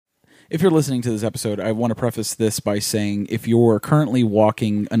If you're listening to this episode, I want to preface this by saying if you're currently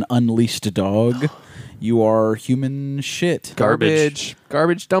walking an unleashed dog, you are human shit. Garbage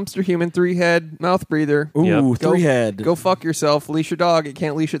dumpster human 3-head mouth breather. Ooh, Yep. 3-head. Go fuck yourself. Leash your dog. It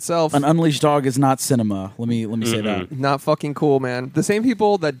can't leash itself. An unleashed dog is not cinema. Let me say that. Not fucking cool, man. The same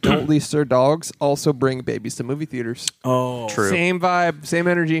people that don't leash their dogs also bring babies to movie theaters. Oh, True. Same vibe, same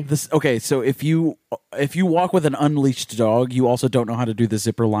energy. Okay, so if you walk with an unleashed dog, you also don't know how to do the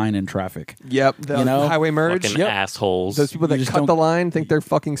zipper line in traffic. Yep. The You know? highway merge. Fucking assholes. Those people that just cut don't- the line think they're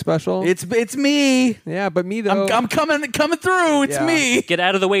fucking special. It's me. Yeah, but me though. I'm coming through. It's Yeah. me. Get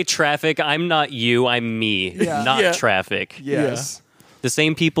out of the way, traffic. I'm not you. I'm me, Yeah. not Yeah. traffic. Yes. The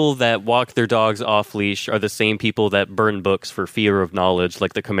same people that walk their dogs off leash are the same people that burn books for fear of knowledge,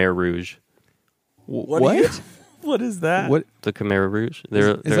 like the Khmer Rouge. What? What is that? What The Khmer Rouge.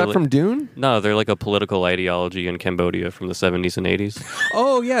 is that like, from Dune? No, they're like a political ideology in Cambodia from the 70s and 80s.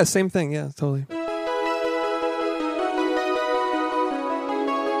 Oh yeah, same thing. Yeah, totally.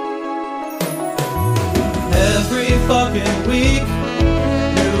 Every fucking week,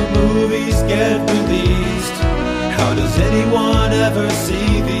 new movies get released. How does anyone ever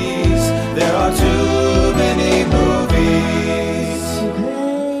see these? There are too many movies.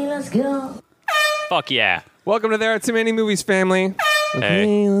 Okay, let's go. Fuck yeah. Welcome to There Are Too Many Movies, family.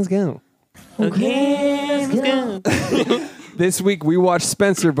 Hey. Let's go. Okay, let's go. This week we watched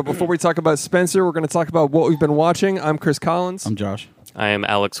Spencer, but before we talk about Spencer, we're going to talk about what we've been watching. I'm Chris Collins. I'm Josh. I am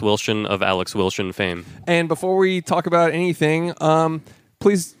Alex Wilson of Alex Wilson fame. And before we talk about anything,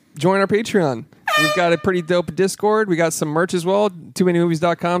 please join our Patreon. We've got a pretty dope Discord. We got some merch as well.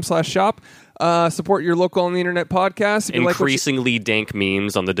 TooManyMovies.com/shop. Support your local on the internet podcast. If you like what you- Increasingly dank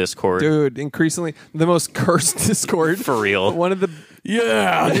memes on the Discord. dude, increasingly the most cursed Discord. For real. One of the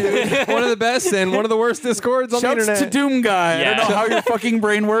Yeah. one of the best and one of the worst Discords on the Shouts internet. to Doom Guy. I Yeah. don't know how your fucking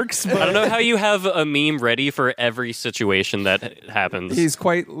brain works, I but don't know how you have a meme ready for every situation that happens. He's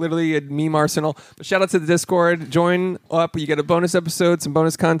quite literally a meme arsenal. But shout out to the Discord. Join up. You get a bonus episode, some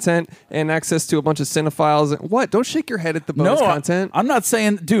bonus content, and access to a bunch of cinephiles. What? Don't shake your head at the bonus content. I'm not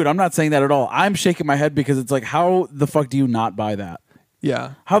saying, dude, I'm not saying that at all. I'm shaking my head because it's like, how the fuck do you not buy that?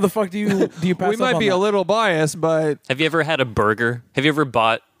 Yeah. How the fuck do you pass We up might on be that? a little biased, but Have you ever had a burger? Have you ever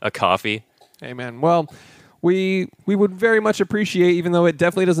bought a coffee? hey, man. Well, we would very much appreciate, even though it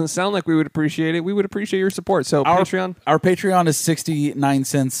definitely doesn't sound like we would appreciate it, we would appreciate your support. So Patreon. Our Patreon is 69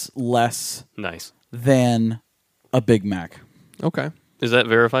 cents less Nice. than a Big Mac. Okay. Is that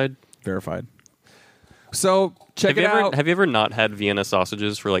verified? Verified. So check it out. Have you ever not had Vienna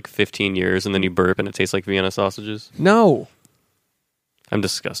sausages for like 15 years and then you burp and it tastes like Vienna sausages? No. I'm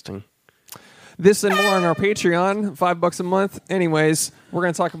disgusting. This and more on our Patreon, $5 a month. Anyways, we're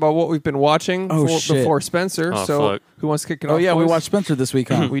going to talk about what we've been watching before Spencer. Oh, so fuck. who wants to kick it Oh, off? yeah, we boys? watched Spencer this week,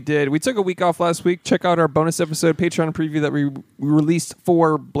 huh? We did. We took a week off last week. Check out our bonus episode Patreon preview that we released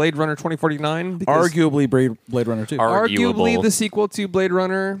for Blade Runner 2049. because Arguably Blade Runner 2. Arguable. arguably the sequel to Blade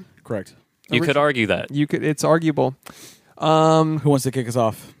Runner. Correct. You could argue that. It's arguable. Who wants to kick us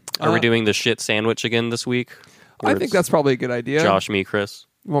off? Are we doing the shit sandwich again this week? I Where think it's that's probably a good idea. Josh, me, Chris.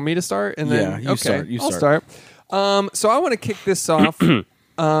 You want me to start? And then Yeah, you okay, start. You I'll start. start. So I want to kick this off. One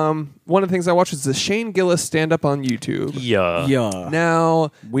of the things I watched is the Shane Gillis stand-up on YouTube. Yeah. Yeah.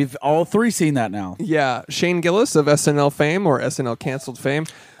 Now, We've all three seen that now. yeah, Shane Gillis of SNL fame or SNL canceled fame.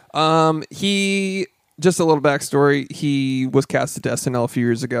 He just a little backstory. He was casted to SNL a few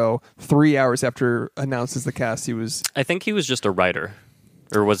years ago. 3 hours after announces the cast, he was. I think he was just a writer.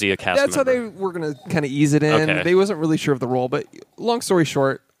 Or was he a cast That's how member? they were going to kind of ease it in. Okay. They wasn't really sure of the role, but long story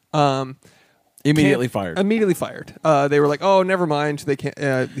short, Immediately fired. Immediately fired. They were like, "Oh, never mind." They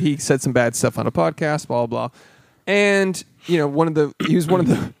can't. He said some bad stuff on a podcast. Blah blah. And he was one of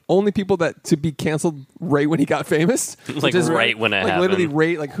the only people that to be canceled right when he got famous. Like, which is right when it literally happened.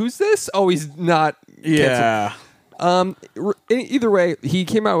 right. Like, who's this? Oh, he's not. Yeah. Either way, he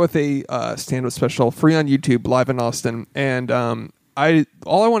came out with a stand-up special, free on YouTube, live in Austin, and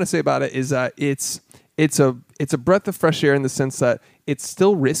all I want to say about it is that it's a breath of fresh air in the sense that it's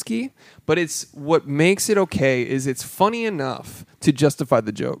still risky, but it's what makes it okay is it's funny enough to justify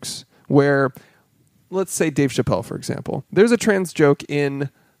the jokes. Where, let's say Dave Chappelle, for example, there's a trans joke in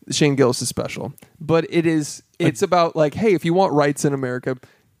Shane Gillis' special, but it's about like, hey, if you want rights in America,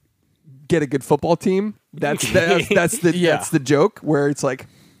 get a good football team. That's the joke where it's like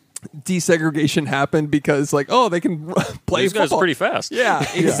desegregation happened because like, oh, they can play These guys football are pretty fast. Yeah,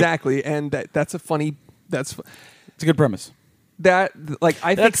 exactly. And that's a funny. It's a good premise. That like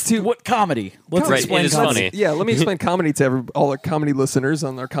I That's think too. what comedy. Let's Right, explain it is comedy. funny. Yeah, let me explain comedy to all the comedy listeners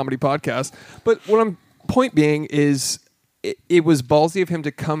on our comedy podcast. But what I'm point being is it was ballsy of him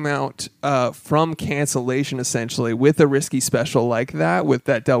to come out from cancellation essentially with a risky special like that, with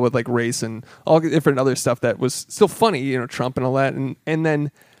that dealt with like race and all the different other stuff that was still funny, you know, Trump and all that, and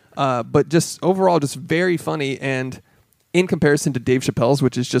then but just overall just very funny. And in comparison to Dave Chappelle's,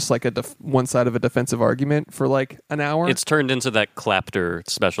 which is just like one side of a defensive argument for like an hour, It's turned into that clapter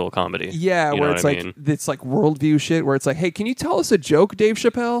special comedy. yeah, You know where what it's I like mean? it's like worldview shit, where it's like, hey, can you tell us a joke, Dave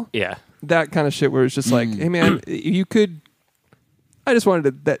Chappelle? Yeah. That kind of shit, where it's just like, hey man, you could. I just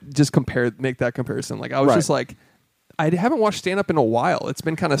wanted to make that comparison. Like I was Right. just like, I haven't watched stand up in a while. It's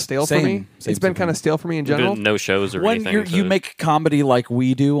been kind of stale for Same. me. Same It's been for kind me. of stale for me in There's general. been no shows or When anything. you make comedy like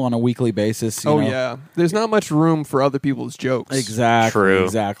we do on a weekly basis, you Oh know, yeah, there's not much room for other people's jokes. exactly, True.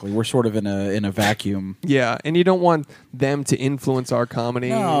 exactly. We're sort of in a vacuum. Yeah, and you don't want them to influence our comedy.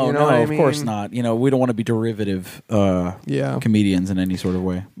 No, you know no, what I of course mean? not. You know, we don't want to be derivative Yeah. comedians in any sort of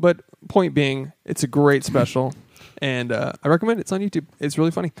way. But point being, it's a great special, and I recommend it. It's on YouTube. It's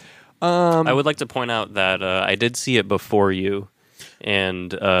really funny. I would like to point out that I did see it before you,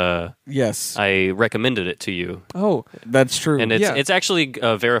 and Yes, I recommended it to you. Oh, that's true. And it's Yeah. it's actually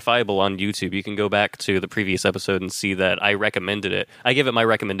verifiable on YouTube. You can go back to the previous episode and see that I recommended it. I give it my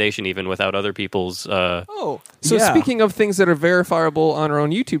recommendation even without other people's. so Yeah. speaking of things that are verifiable on our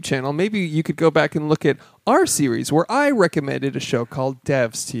own YouTube channel, maybe you could go back and look at our series where I recommended a show called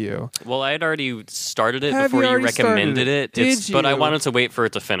Devs to you. Well, I had already started it Have before you you already recommended started it? it. Did But I you? wanted to wait for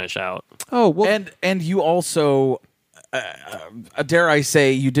it to finish out. Oh well, and you also, dare I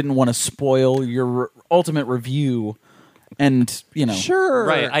say, you didn't want to spoil your ultimate review, and you know, sure,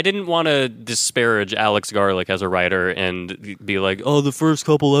 Right. I didn't want to disparage Alex Garlick as a writer and be like, oh, the first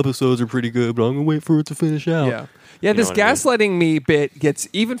couple episodes are pretty good, but I'm going to wait for it to finish out. Yeah. Yeah, You this know what I mean? gaslighting me bit gets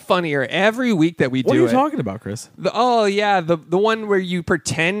even funnier every week that we what do are you it. talking about, Chris? The one where you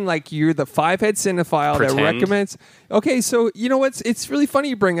pretend like you're the five-head cinephile that Pretend? recommends. Okay, so you know what's? It's really funny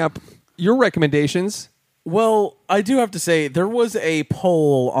you bring up your recommendations. Well, I do have to say there was a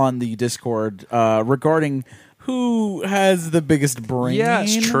poll on the Discord regarding who has the biggest brain. Yeah,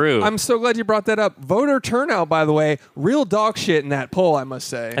 It's true. I'm so glad you brought that up. Voter turnout, by the way, real dog shit in that poll, I must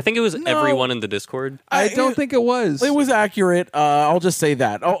say. I think it was everyone in the Discord. I don't think it was. It was accurate. I'll just say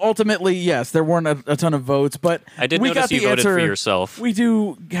that. Ultimately, yes, there weren't a ton of votes, but I did we notice got the you voted answer. for yourself. We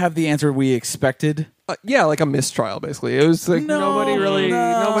do have the answer we expected. Yeah, like a mistrial, basically. It was like No, nobody really.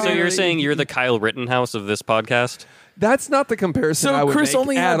 no. Nobody So you're really- saying you're the Kyle Rittenhouse of this podcast? that's not the comparison I So would Chris make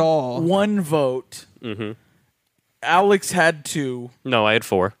only at had all. one vote. Mm-hmm. Alex had two. No, I had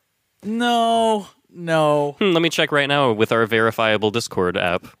 4. No. Let me check right now with our verifiable Discord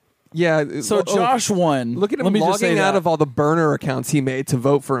app. Yeah. So Josh won. Look at him Let me just say logging out that. of all the burner accounts he made to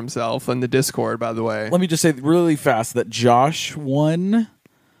vote for himself in the Discord, by the way. Let me just say really fast that Josh won.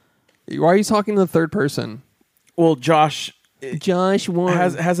 Why are you talking to the third person? Well, Josh Josh won.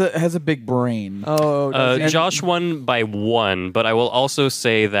 has a big brain. Oh, does he? Josh won by 1, but I will also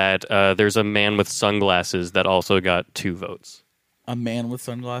say that there's a man with sunglasses that also got 2 votes. A man with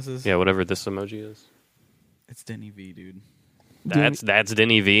sunglasses. Yeah, whatever this emoji is. It's Denny V, dude. That's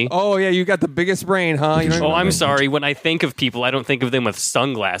Denny V. Oh, yeah, you got the biggest brain, huh? You don't Oh, even- I'm sorry. When I think of people, I don't think of them with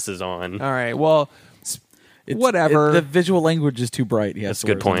sunglasses on. All right, well, It's- whatever. the visual language is too bright. He has That's to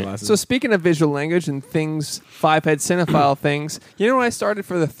a good wear point. sunglasses. So speaking of visual language and things, five-head cinephile things, you know what I started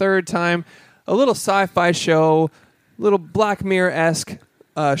for the third time? A little sci-fi show, little Black Mirror-esque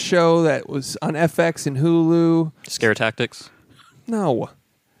show that was on FX and Hulu. Scare tactics. No.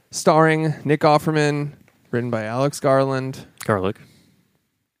 Starring Nick Offerman, written by Alex Garland. Garlic.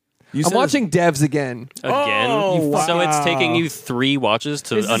 You I'm said watching Devs again. Again? Oh, So it's wow. taking you 3 watches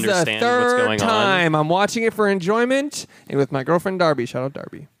to This understand is the third what's going time I'm watching it for enjoyment and with my girlfriend Darby. Shout out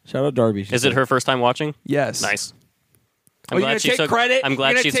Darby. Shout out Darby. on. Is it her first time watching? Yes. Nice. Oh, you're gonna take credit? I'm You're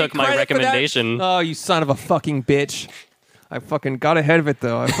glad gonna she take took my credit for that? recommendation. Oh, you son of a fucking bitch. I fucking got ahead of it,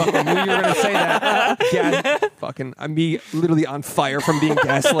 though. I fucking knew you were going to say that. I'm literally on fire from being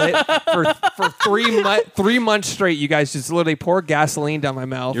gaslit. For 3 months straight, you guys just literally pour gasoline down my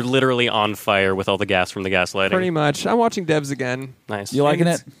mouth. You're literally on fire with all the gas from the gaslighting. Pretty much. I'm watching Devs again. Nice. You liking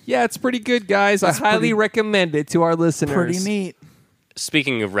And it? Yeah, it's pretty good, guys. I highly pretty- recommend it to our listeners. Pretty neat.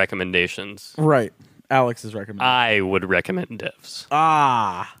 Speaking of recommendations, Right. Alex is recommending. I would recommend Devs.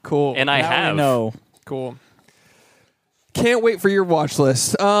 Cool. And I Now have. we know. Cool. Can't wait for your watch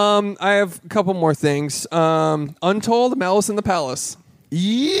list. I have a couple more things. Untold, Malice in the Palace.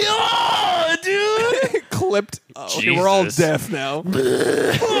 Yeah, dude. Clipped. Okay, we're all Jesus. deaf now.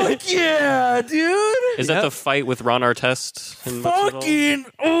 Fuck yeah, dude. Is that the fight with Ron Artest? and what's it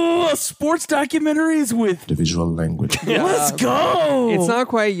all? Sports documentaries with the visual language. Let's go. It's not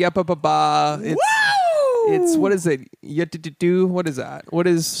quite yappa ba ba. It's what is it? Do what is that? What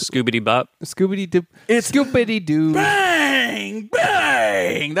is Scoobity Bop. Scooby Doo? It's Scoobity Doo. Bang!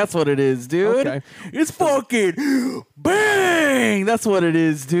 Bang! That's what it is, dude. Okay. It's fucking bang! That's what it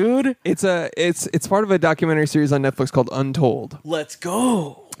is, dude. It's part of a documentary series on Netflix called Untold. Let's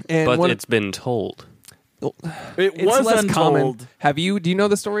go. And But one- it's been told. It it's was less common. untold. Do you know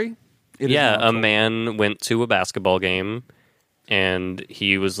the story? It is Yeah, not a untold. man went to a basketball game and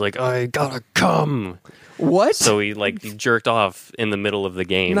he was like, I gotta come. What? So he jerked off in the middle of the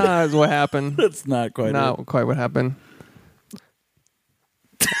game. Nah, that's what happened. That's not quite Not quite what happened.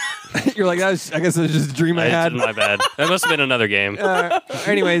 You're like, I guess it was just a dream I had. My bad. That must have been another game.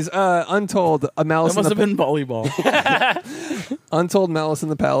 Anyways, Untold, a Malice That in must the have been volleyball. Untold Malice in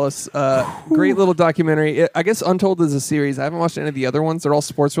the Palace. Great little documentary. I guess Untold is a series. I haven't watched any of the other ones. They're all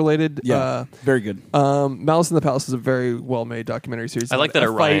sports related. Yeah, very good. Malice in the Palace is a very well made documentary series. I like that it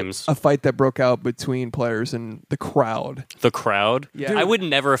fight- rhymes. A fight that broke out between players and the crowd. The crowd? Yeah. I would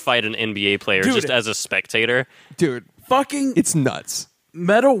never fight an NBA player Dude. just as a spectator. Dude, Fucking it's nuts.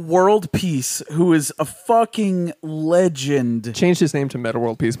 Meta World Peace, who is a fucking legend. Changed his name to Meta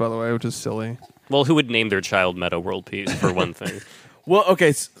World Peace, by the way, which is silly. Well, who would name their child Meta World Peace, for one thing? Well,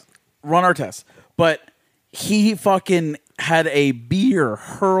 okay, run our test. But he fucking had a beer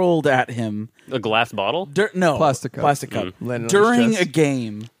hurled at him. A glass bottle? No, Plastic cup. Plastic cup. Landed on his During chest. a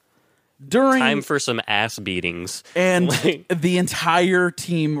game. During Time for some ass beatings. and Like- the entire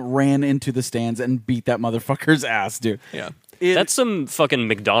team ran into the stands and beat that motherfucker's ass, dude. Yeah. That's some fucking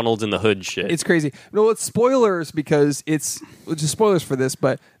McDonald's in the hood shit. It's crazy. No, it's spoilers because it's just spoilers for this,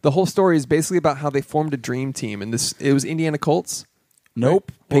 but the whole story is basically about how they formed a dream team, and it was Indiana Colts.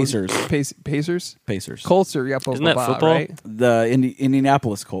 Nope. Or Pacers. Pacers. Pacers. Colts are Isn't that football? right? The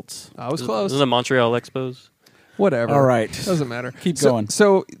Indianapolis Colts. I was close. Isn't the Montreal Expos? Whatever. All right. Doesn't matter. Keep So- going.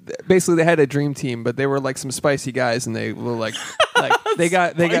 So basically, they had a dream team, but they were like some spicy guys, and they were like they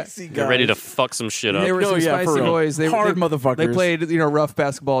got Spicy You're ready to fuck some shit up. they were No, some yeah, for spicy real. boys. They Hard they, motherfuckers. They played rough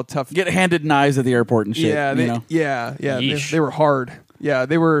basketball, tough. get handed knives at the airport and shit. yeah, you know? yeah. They, Yeesh. they were hard. Yeah,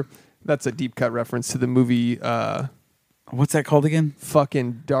 they were. That's a deep cut reference to the movie. What's that called again?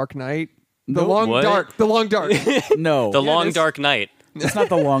 Fucking Dark Knight. The Nope. Long What? Dark. The Long Dark. No. The Yeah, Long this- Dark Night. It's not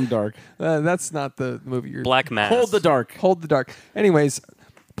the Long Dark. That's not the movie you're. Black Mass. Hold the dark. Hold the Dark. Anyways,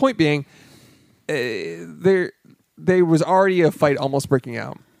 point being, there was already a fight almost breaking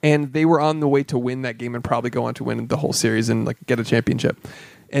out, and they were on the way to win that game and probably go on to win the whole series and like get a championship.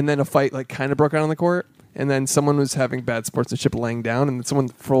 And then a fight like kind of broke out on the court, and then someone was having bad sportsmanship, laying down, and then someone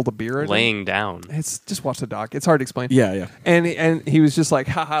rolled a beer at him. Laying down. It's just watch the doc. It's hard to explain. Yeah, yeah. And he was just like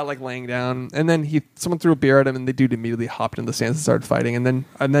haha, like laying down, and then someone threw a beer at him, and the dude immediately hopped in the stands and started fighting, and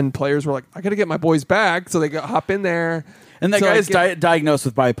then players were like, I gotta get my boys back, so they hop in there, And that So, guy's like, diagnosed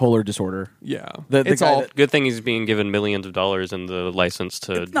with bipolar disorder. yeah, The it's guy all that- Good thing he's being given millions of dollars and the license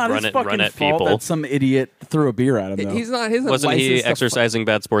to It's not run his fucking at fault people. that some idiot threw a beer at him. Though. he's not his. Wasn't he exercising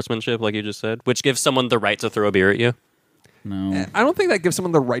bad sportsmanship, like you just said? Which gives someone the right to throw a beer at you? No. I don't think that gives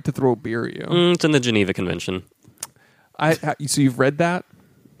someone the right to throw a beer at you. It's in the Geneva Convention. So you've read that?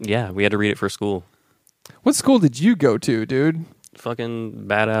 Yeah, we had to read it for school. What school did you go to, dude? Fucking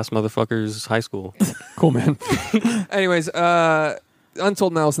badass motherfuckers high school. Cool, man. Anyways,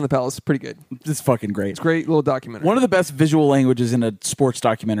 Untold Malice in the Palace, pretty good. It's fucking great. It's a great little documentary. One of the best visual languages in a sports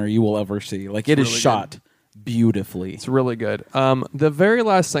documentary you will ever see. Like it is really shot beautifully. It's really good. The very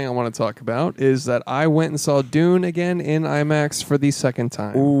last thing I want to talk about is that I went and saw Dune again in IMAX for the second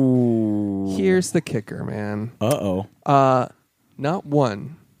time. Ooh. Here's the kicker, man. Uh-oh. Not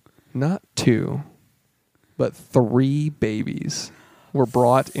one, not two, but 3 babies were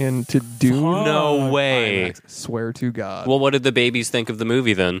brought into Dune. No way. IMAX. Swear to God. Well, what did the babies think of the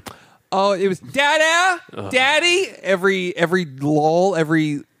movie then? Oh, it was Dada, Daddy. Every lull,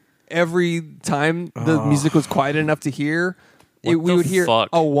 every time the music was quiet enough to hear, we the would hear fuck?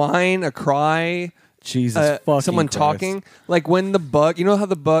 a whine, a cry, Jesus fucking someone Christ. talking. Like when the bug, you know how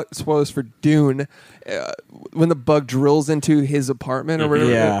the bug, spoilers for Dune, when the bug drills into his apartment or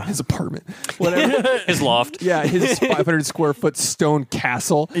whatever, Yeah. his apartment, whatever. His loft. Yeah, his 500 square foot stone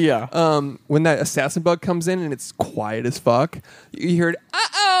castle. Yeah. When that assassin bug comes in and it's quiet as fuck, you heard,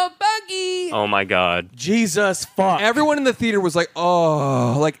 Buggy. Oh my god. Jesus fuck. Everyone in the theater was like,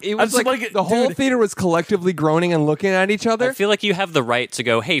 oh, like it was just like like, the whole dude. theater was collectively groaning and looking at each other. I feel like you have the right to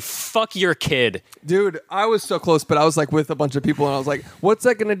go, hey, fuck your kid. Dude, I was so close, but I was like with a bunch of people, and I was like, "What's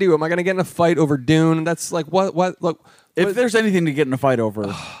that going to do? Am I going to get in a fight over Dune?" That's like what? Look, if there's anything to get in a fight over,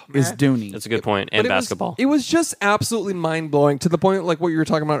 is Dooney. That's a good point. but And it was- basketball. it was just absolutely mind blowing to the point, like what you were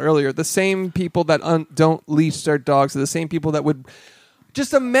talking about earlier. The same people that don't leash their dogs are the same people that would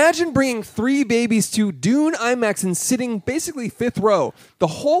Just imagine bringing 3 babies to Dune IMAX and sitting basically 5th row. The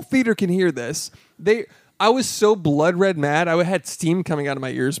whole theater can hear this. I was so blood red mad. I had steam coming out of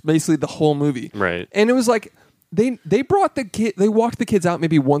my ears basically the whole movie. Right. And it was like they brought they walked the kids out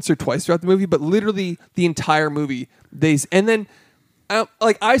maybe once or twice throughout the movie, but literally the entire movie. And then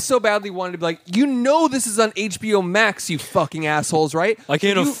I so badly wanted to be like, this is on HBO Max, you fucking assholes, right? I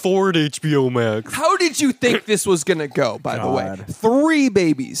can't afford HBO Max. How did you think this was going to go, by the way? 3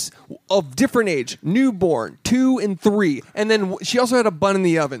 babies of different age, newborn, 2 and 3. And then she also had a bun in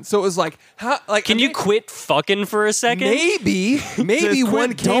the oven. So it was like, can you quit fucking for a second? Maybe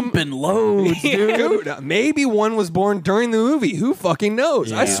one came... dumping loads, Dude, maybe one was born during the movie. Who fucking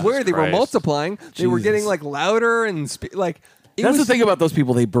knows? I swear they were Christ. multiplying. They were getting like louder and That's the thing about those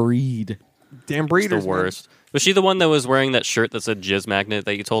people. They breed. Damn breeders. The worst. Was she the one that was wearing that shirt that said jizz magnet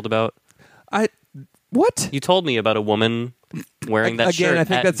that you told about? What? You told me about a woman wearing that shirt. I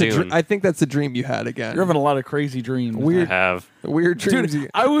think at that's Dune. I think that's a dream you had again. You're having a lot of crazy dreams. I have. Weird dreams.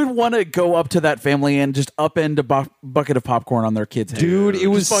 Dude, I would want to go up to that family and just upend a bucket of popcorn on their kids' head. Dude, it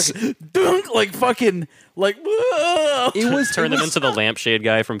was fucking dunk, like fucking like. Turn them into the lampshade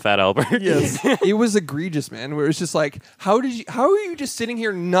guy from Fat Albert. Yes. It was egregious, man. Where it's just like, how are you just sitting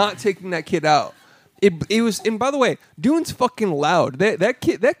here not taking that kid out? It was, and by the way, Dune's fucking loud.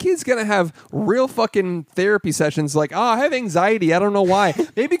 That kid's gonna have real fucking therapy sessions. Like, I have anxiety. I don't know why.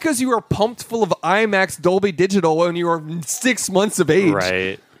 Maybe because you were pumped full of IMAX Dolby Digital when you were 6 months of age.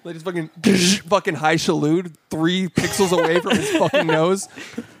 Right. Like just fucking high Shalud 3 pixels away from his fucking nose.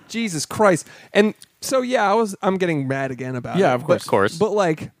 Jesus Christ. And so yeah, I'm getting mad again about it. Yeah, of course. But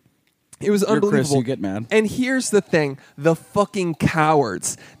like, it was You're unbelievable. Chris, you get mad. And here's the thing. The fucking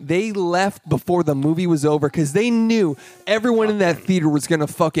cowards. They left before the movie was over because they knew everyone in that theater was going to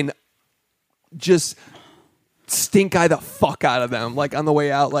fucking just stink eye the fuck out of them, like on the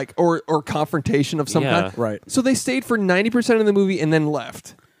way out, like or confrontation of some Yeah. kind. Right. So they stayed for 90% of the movie and then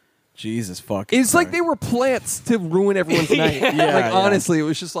left. Jesus fuck. It's like they were plants to ruin everyone's night. Yeah. Honestly, it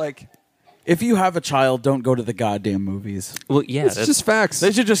was just like, if you have a child, don't go to the goddamn movies. Well, yeah. it's just facts.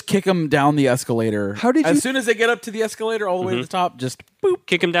 They should just kick them down the escalator. How did you- As soon as they get up to the escalator, all the way to the top, just boop.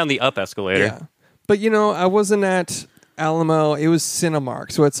 kick him down the up escalator. Yeah. But I wasn't at Alamo. It was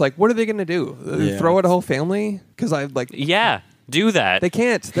Cinemark. So it's like, what are they going to do? Yeah. Throw out a whole family? Because Yeah, do that. they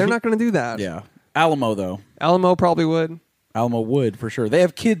can't. They're not going to do that. Yeah. Alamo though. Alamo probably would. Alamo would for sure. They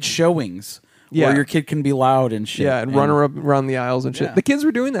have kids showings. Yeah. Where your kid can be loud and shit. Yeah, and run around the aisles and shit. Yeah. The kids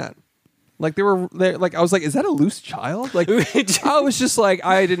were doing that. Like they like I was like, is that a loose child? Like I was just like,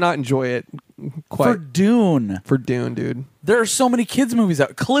 I did not enjoy it quite For Dune. for Dune, dude. There are so many kids movies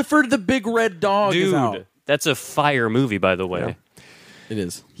out. Clifford the Big Red Dog is out. Dude, that's a fire movie, by the way. It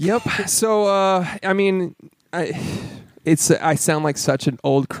is. Yep. So I mean, I sound like such an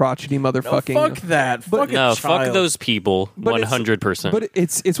old crotchety motherfucking. Fuck that. Fuck a No, child. fuck those people. But it's- 100%. But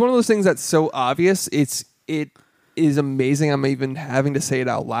it's one of those things that's so obvious. It is amazing. I'm even having to say it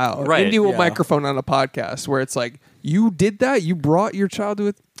out loud Right, into a yeah. microphone on a podcast where it's like, you did that. You brought your child to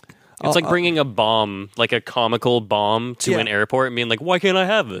it. It's like bringing a bomb, like a comical bomb, to Yeah. an airport and being like, "Why can't I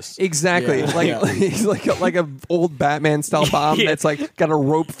have this?" Exactly, Yeah. like Yeah. it's like a old Batman style bomb Yeah. that's like got a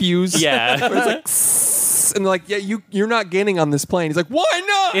rope fuse. Yeah, And like, yeah, you're not getting on this plane. He's like, why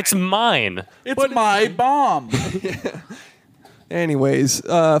not? it's mine. It's my bomb. Anyways,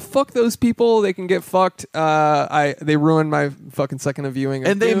 fuck those people. They can get fucked. They ruined my fucking second of viewing.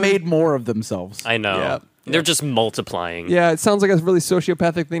 Of And they Dune. made more of themselves. I know. Yeah. They're just multiplying. Yeah, it sounds like a really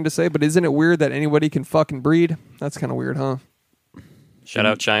sociopathic thing to say, but isn't it weird that anybody can fucking breed? That's kind of weird, huh? Shout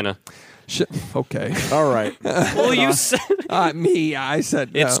out China. Okay. All right. Well, you said I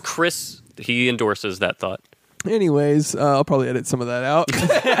said it's no. Chris. He endorses that thought. Anyways, I'll probably edit some of that out.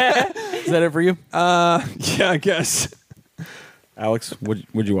 Is that it for you? Yeah, I guess. Alex,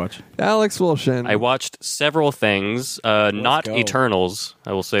 what'd you watch? Alex Wilson. I watched several things. Not go. Eternals.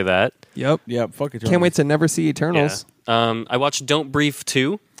 I will say that. Yep. Yeah, fuck it. Can't wait to never see Eternals. Yeah. I watched Don't Brief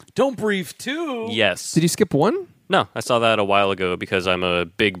 2. Don't Brief 2. Yes. Did you skip one? No, I saw that a while ago because I'm a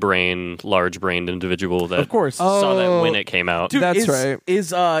big brain, large brained individual that Of course. saw that Oh. when it came out. Dude, That's is, right.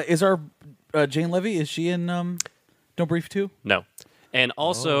 Is our Jane Levy, is she in Don't Brief 2? No. And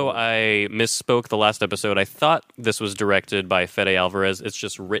also, I misspoke the last episode. I thought this was directed by Fede Alvarez. It's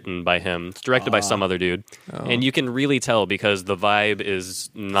just written by him. It's directed by some other dude. And you can really tell because the vibe is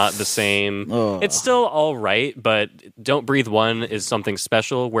not the same. It's still all right, but Don't Breathe 1 is something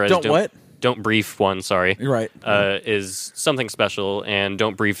special. Whereas Don't what? Don't Brief 1, sorry. You're right. Is something special. And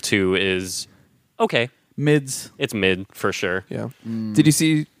Don't Brief 2 is okay. Mids. It's mid for sure. Yeah. Did you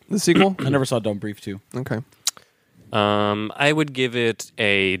see the sequel? I never saw Don't Brief 2. Okay. I would give it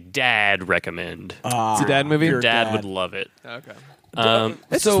a dad recommend. It's a dad movie. Your dad would love it. Okay. So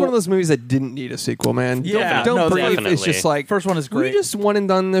It's just one of those movies that didn't need a sequel, man. Yeah, don't no, breathe. definitely. It's just like First one is great. We just one and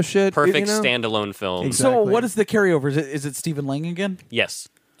done this shit. perfect you know? standalone film. Exactly. So what is the carryover? Is it Stephen Lang again? Yes.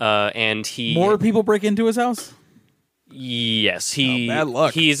 And he More people break into his house? Yes, he bad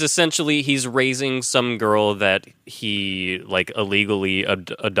luck. he's raising some girl that he like illegally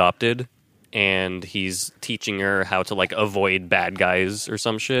adopted, and he's teaching her how to like avoid bad guys or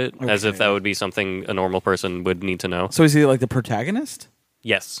some shit, as if that would be something a normal person would need to know. So is he like the protagonist?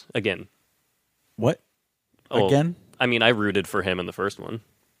 Yes, again. What? Oh, Again? I mean, I rooted for him in the first one.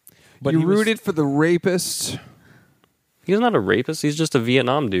 But you he was- rooted for the rapist. He's not a rapist. He's just a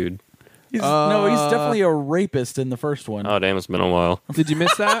Vietnam dude. no, he's definitely a rapist in the first one. Oh damn, it's been a while. Did you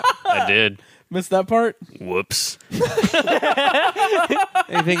miss that? I did. Missed that part? Whoops.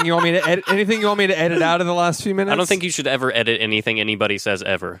 Anything you want me to edit? Anything you want me to edit out of the last few minutes? I don't think you should ever edit anything anybody says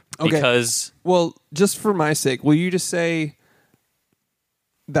ever, Okay. because Well, just for my sake, will you just say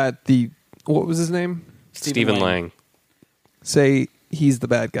that what was his name? Stephen Lang. Say he's the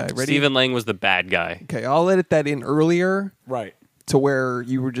bad guy. Ready? Stephen Lang was the bad guy. Okay, I'll edit that in earlier Right. to where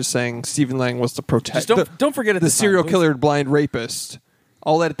you were just saying Stephen Lang was the Just don't forget it the this time, serial please. killer blind rapist.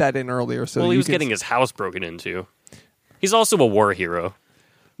 I'll edit that in earlier. So Well, he you was can- getting his house broken into. He's also a war hero.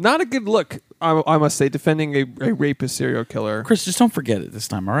 not a good look. I must say, defending a rapist serial killer. Chris, just don't forget it this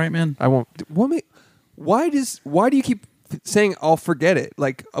time, all right, man? I won't. Why do you keep saying I'll forget it?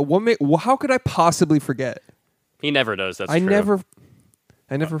 Like, how could I possibly forget? He never does. That's I true.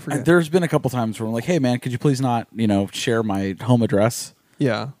 never forget. There's been a couple times where I'm like, hey, man, could you please not, share my home address?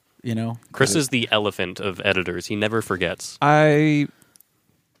 Yeah, Chris is the elephant of editors. He never forgets.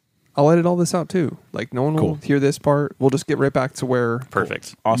 I'll edit all this out too. Like, no one will hear this part. We'll just get right back to where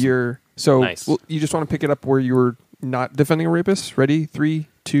Perfect. Awesome. you're. So Nice. you just want to pick it up where you were not defending a rapist. Ready? 3,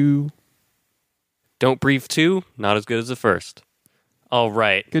 2. Don't Brief 2, not as good as the first. All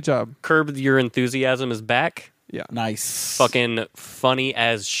right. Good job. Curb Your Enthusiasm is back. Yeah. Nice. Fucking funny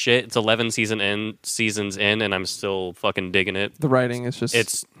as shit. It's 11 seasons in, and I'm still fucking digging it. The writing is just.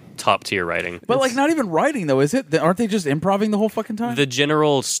 It's top tier writing. But like not even writing though, is it? Aren't they just improvising the whole fucking time? The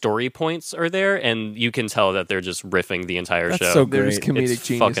general story points are there, and you can tell that they're just riffing the entire That's show. so There's great. comedic It's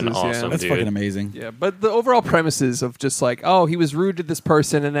geniuses. fucking awesome. That's dude. fucking amazing. Yeah, but the overall premises of just like, oh, he was rude to this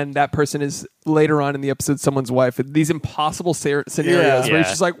person, and then that person is later on in the episode someone's wife. These impossible scenarios where Yeah. it's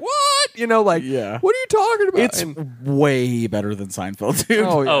just like, what? Like, Yeah. what are you talking about? It's way better than Seinfeld, dude.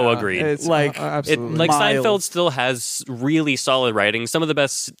 Oh, agreed. It's, Like, It, absolutely. like Miles. Seinfeld still has really solid writing. Some of the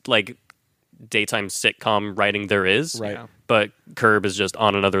best like daytime sitcom writing there is. Right. Yeah. But Curb is just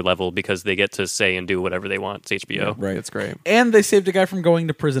on another level because they get to say and do whatever they want. It's HBO. Right. It's great. And they saved a guy from going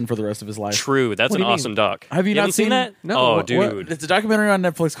to prison for the rest of his life. True. That's What an do you awesome mean? doc. Have you not haven't seen seen- that? No, Oh, what- dude. It's a documentary on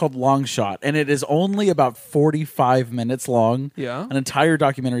Netflix called Long Shot, and it is only about 45 minutes long. Yeah. An entire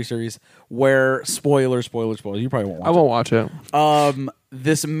documentary series where, spoiler, you probably won't watch I won't watch it.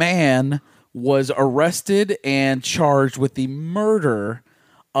 this man was arrested and charged with the murder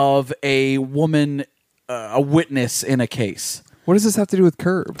of a woman, a witness in a case. What does this have to do with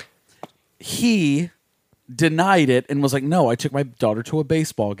Curb? He denied it and was like, no, I took my daughter to a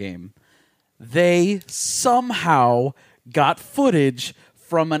baseball game. They somehow got footage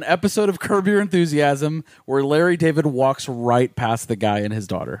from an episode of Curb Your Enthusiasm where Larry David walks right past the guy and his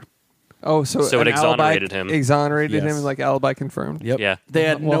daughter. Oh, so So it an alibi exonerated him. Exonerated Yes. him, like alibi confirmed. Yep. Yeah. They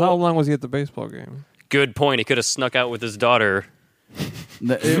had Well, no. how long was he at the baseball game? Good point. He could have snuck out with his daughter,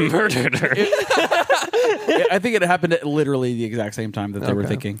 murdered her. I think it happened at literally the exact same time that they were Okay.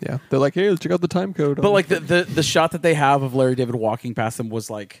 thinking. Yeah, they're like, hey, let's check out the time code. But like the shot that they have of Larry David walking past them was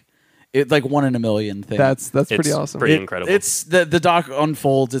like it one in a million thing. that's pretty It's awesome. pretty incredible. It's the doc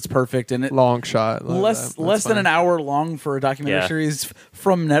unfolds. It's perfect and it Long shot. Love less that. less That's than fine. an hour long for a documentary Yeah. series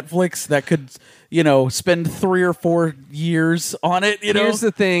from Netflix that could spend 3 or 4 years on it. Here's the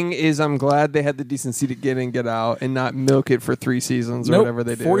thing: is I'm glad they had the decency to get in, get out, and not milk it for 3 seasons or whatever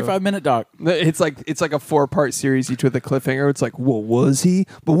they do. 45-minute doc. It's like a 4-part series, each with a cliffhanger. It's like, well, was he?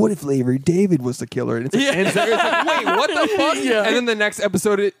 But what if Larry David was the killer? And it's like, ends there. It's like, wait, what the fuck? Yeah. And then the next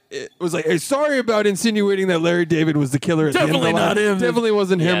episode, it was like, hey, sorry about insinuating that Larry David was the killer. At Definitely the end of the not line. him. Definitely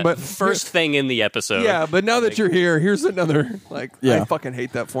wasn't him. Yeah, But first thing in the episode. yeah. But now that you're here, here's another. Like, Yeah. I fucking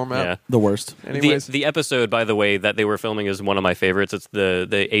hate that format. Yeah. The worst. Anyways, The episode, by the way, that they were filming is one of my favorites. It's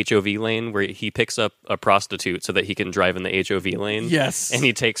the HOV lane where he picks up a prostitute so that he can drive in the HOV lane. Yes. And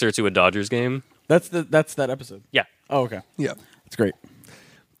he takes her to a Dodgers game. That's that episode. Yeah. Oh, okay. yeah, That's great.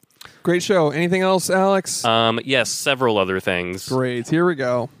 great show. Anything else, Alex? Yes, several other things. Great. Here we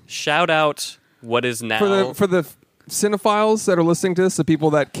go. Shout out what is now For the cinephiles that are listening to this, the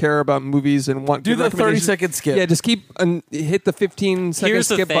people that care about movies and want Do good the recommendations, 30-second skip. Yeah, just keep hit the 15-second Here's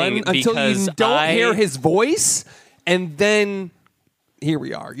the skip thing, button until you because don't hear his voice, and then here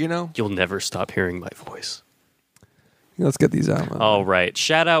we are. You'll never stop hearing my voice. Let's get these out. All right.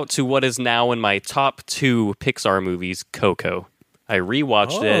 Shout out to what is now in my top 2 Pixar movies, Coco. I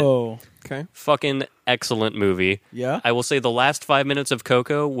rewatched it. Oh. Okay. Fucking excellent movie. Yeah? I will say the last 5 minutes of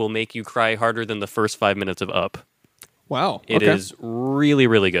Coco will make you cry harder than the first 5 minutes of Up. Wow. It is really,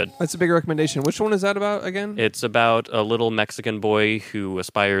 really good. That's a big recommendation. Which one is that about again? It's about a little Mexican boy who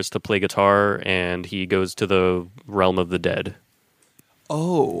aspires to play guitar, and he goes to the realm of the dead.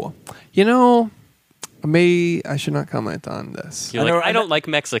 Oh. I should not comment on this. You're like, I don't like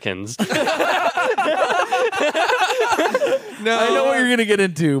Mexicans. No, I know what you're going to get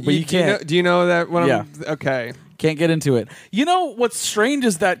into, but you can't. Do you know that? Yeah. Okay. Can't get into it. You know what's strange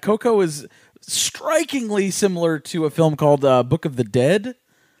is that Coco is strikingly similar to a film called Book of the Dead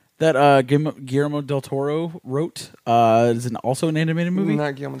that Guillermo del Toro wrote. Is also an animated movie.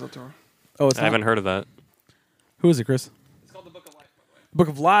 Not Guillermo del Toro. Oh, it's I not? haven't heard of that. Who is it, Chris? It's called The Book of Life, by the way. Book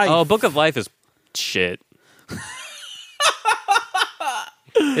of Life. Oh, Book of Life is shit.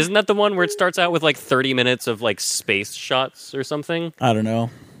 Isn't that the one where it starts out with like 30 minutes of like space shots or something? I don't know.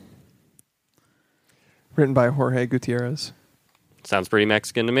 Written by Jorge Gutierrez. Sounds pretty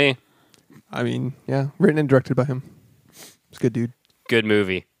Mexican to me. I mean, yeah. Written and directed by him. It's a good dude. Good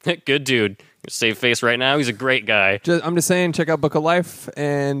movie. Good dude. Save face right now. He's a great guy. I'm just saying, check out Book of Life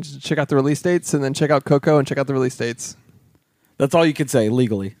and check out the release dates, and then check out Coco and check out the release dates. That's all you can say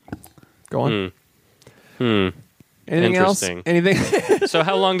legally. Go on. Hmm. Anything else? Interesting. Anything? So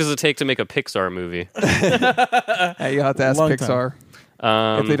how long does it take to make a Pixar movie? Hey, you'll have to ask Long Pixar.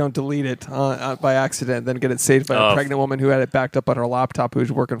 If they don't delete it by accident, then get it saved by a pregnant woman who had it backed up on her laptop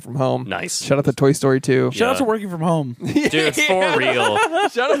who's working from home. Nice. Shout out to Toy Story 2. Shout out Yeah. to working from home. Dude, for real.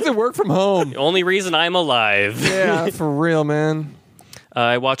 Shout out to Work From Home. The only reason I'm alive. Yeah, for real, man.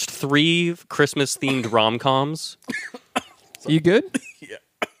 I watched 3 Christmas-themed rom-coms. You good? Yeah.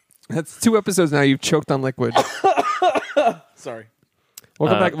 That's 2 episodes now. You've choked on liquid. Sorry.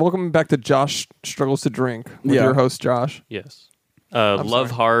 Welcome back to Josh Struggles to Drink with Yeah. your host, Josh. Yes.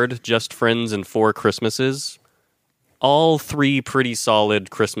 Love Hard, Just Friends, and 4 Christmases. All 3 pretty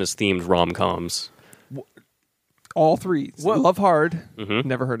solid Christmas-themed rom-coms. All 3. What? Love Hard. Mhm.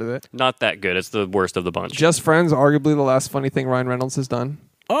 Never heard of it. Not that good. It's the worst of the bunch. Just Friends, arguably the last funny thing Ryan Reynolds has done.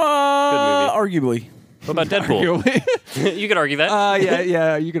 Arguably. What about Deadpool? Arguably. You could argue that.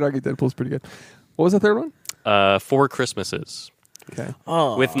 Yeah, you could argue Deadpool's pretty good. What was the third one? 4 Christmases. Okay.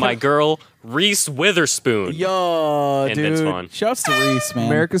 With my girl, Reese Witherspoon. Yo, And dude. Vince Vaughn. Shouts to Reese, man.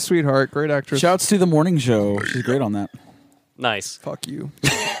 America's Sweetheart, great actress. Shouts to The Morning Show. She's great on that. Nice. Fuck you.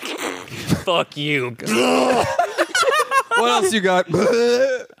 Fuck you. What else you got?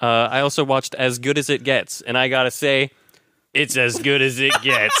 I also watched As Good as It Gets, and I gotta say, it's as good as it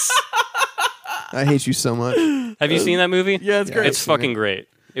gets. I hate you so much. Have you seen that movie? Yeah, it's great. It's fucking great.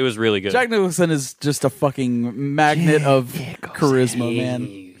 It was really good. Jack Nicholson is just a fucking magnet of charisma,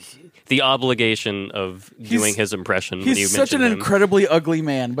 man. The obligation of doing his impression. When you He's such an mentioned him. incredibly ugly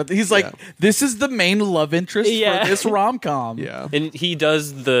man, but he's like, this is the main love interest Yeah. for this rom-com. Yeah. And he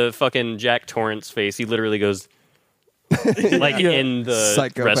does the fucking Jack Torrance face. He literally goes like in the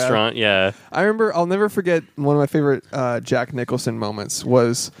Psychopath. restaurant. Yeah. I remember, I'll never forget one of my favorite Jack Nicholson moments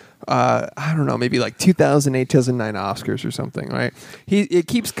was, I don't know, maybe like 2008, 2009 Oscars or something, right? It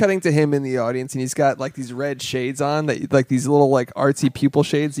keeps cutting to him in the audience, and he's got like these red shades on, that like these little like artsy pupil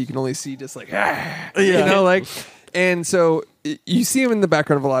shades that you can only see just like, you know, like, and so you see him in the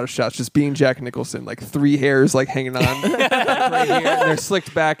background of a lot of shots, just being Jack Nicholson, like 3 hairs like hanging on right here, and they're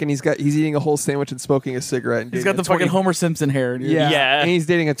slicked back, and he's eating a whole sandwich and smoking a cigarette. And He's dating got the a fucking 20 Homer Simpson hair. Dude. Yeah. and he's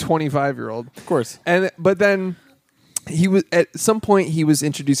dating a 25-year-old. Of course. But then he was at some point he was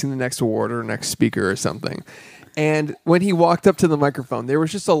introducing the next award or next speaker or something. And when he walked up to the microphone, there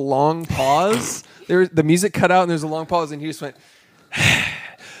was just a long pause. The music cut out and there's a long pause, and he just went,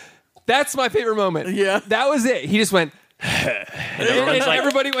 that's my favorite moment. Yeah. That was it. He just went, And everyone's like,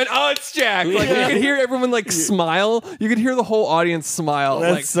 everybody went, oh, it's Jack. Like you could hear everyone like smile. You could hear the whole audience smile.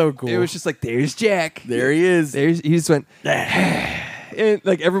 That's like, so cool. It was just like, there's Jack. There he is. He just went, and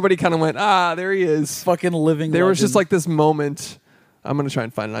like everybody kind of went, there he is. Fucking living There was just legend. like this moment. I'm going to try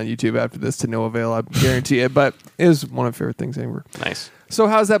and find it on YouTube after this to no avail, I guarantee it. But it was one of my favorite things ever. nice. So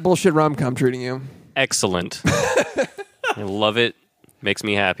how's that bullshit rom-com treating you? Excellent. I love it. Makes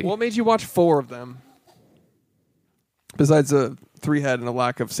me happy. What made you watch 4 of them? Besides a 3-head and a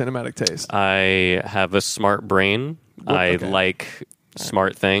lack of cinematic taste. I have a smart brain. I okay. like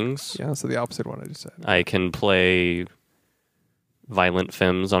smart things. Yeah, so the opposite of what I just said. I can play violent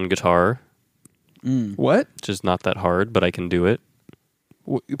femmes on guitar, What? which is not that hard, but I can do it.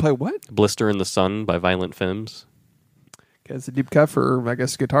 You play what? Blister in the Sun by Violent Femmes. Okay, it's a deep cut for, I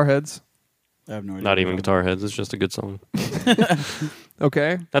guess, guitar heads. I have no idea. Not even guitar heads. It's just a good song.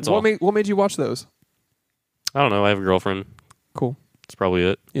 Okay. That's what all. What made you watch those? I don't know. I have a girlfriend. Cool. That's probably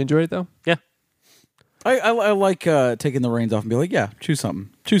it. You enjoyed it, though? Yeah. I like taking the reins off and be like, yeah, choose something.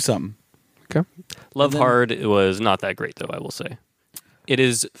 Choose something. Okay. Love Hard was not that great, though, I will say. It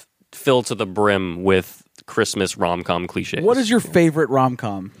is filled to the brim with Christmas rom-com cliches. What is your favorite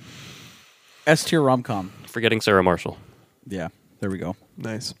rom-com? S-tier rom-com. Forgetting Sarah Marshall. Yeah, there we go.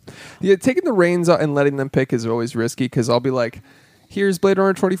 Nice. Yeah, taking the reins out and letting them pick is always risky because I'll be like, here's Blade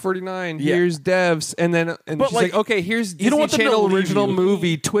Runner 2049, Yeah. here's Devs, and then she's like, like, okay, here's you don't Disney want them to Channel leave original you.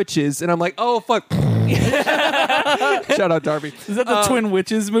 movie Twitches, and I'm like, oh, fuck. Shout out Darby. Is that the Twin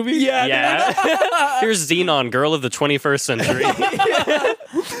Witches movie? Yeah. Here's Xenon, girl of the 21st century.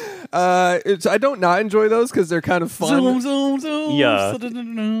 I don't not enjoy those because they're kind of fun. Zoom, zoom, zoom. Yeah.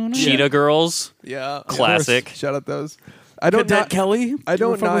 Cheetah Girls. Yeah. Classic. Shout out those. I don't Cadet not, Kelly. I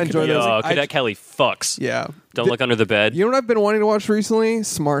don't not enjoy those. Yo, I- Cadet Kelly fucks. Yeah. Don't look under the bed. You know what I've been wanting to watch recently?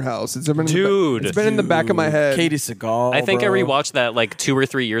 Smart House. It's been Dude. it's been in the back of my head. Katie Seagal. I think bro. I rewatched that like 2 or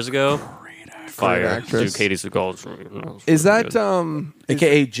 3 years ago. Fire. actress. Dude, Katie Seagal. Is that good.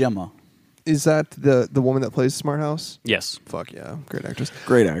 AKA Gemma. is that the woman that plays Smart House? Yes. Fuck yeah, great actress.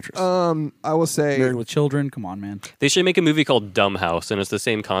 Great actress. I will say Married with Children. Come on, man. They should make a movie called Dumb House, and it's the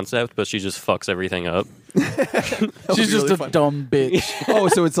same concept, but she just fucks everything up. She's just really a fun. dumb bitch. oh,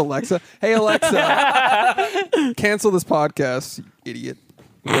 so it's Alexa. Hey Alexa, cancel this podcast, you idiot.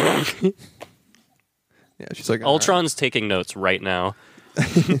 Yeah, she's like Ultron's taking notes right now.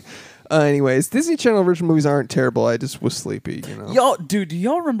 Anyways, Disney Channel original movies aren't terrible. I just was sleepy, you know. Y'all, dude, do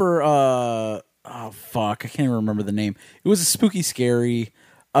y'all remember? Oh fuck, I can't even remember the name. It was a spooky, scary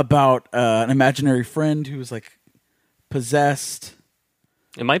about an imaginary friend who was like possessed.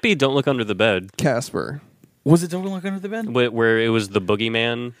 It might be Don't Look Under the Bed, Casper. Was it Don't Look Under the Bed? where it was the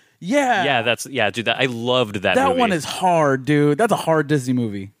boogeyman. Yeah, Dude, I loved that that movie. one is hard, dude. That's a hard Disney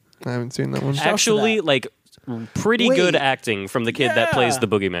movie. I haven't seen that one. Shouts to actually that. like pretty Wait. good acting from the kid that Yeah. plays the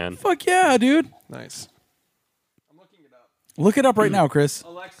boogeyman. Fuck yeah, dude. Nice. Look it up right now, Chris.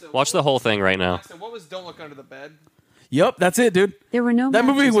 Alexa, Watch the whole thing right now. what was Don't Look Under the Bed? Yep, that's it, dude. There were no That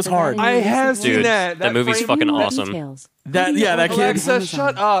movie matches was for that hard. in I your have recent seen Dude, that. that movie's frame- fucking More awesome. details. That that kid. Alexa,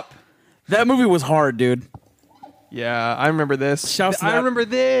 shut up. That movie was hard, dude. Yeah, I remember this. Shouts to I that- remember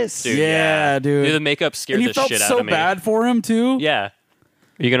this. Dude, Yeah, dude. The makeup scared And the you felt shit out so of me. bad for him too. Yeah. Are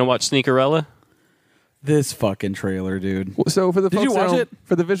you gonna watch Sneakerella? This fucking trailer, dude. So for the Did you folks that watch don't- it?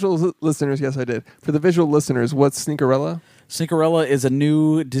 For the visual listeners, yes, I did. For the visual listeners, what's Sneakerella? Cinderella is a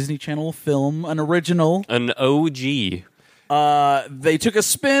new Disney Channel film, an original. An OG. They took a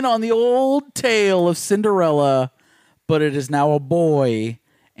spin on the old tale of Cinderella, but it is now a boy,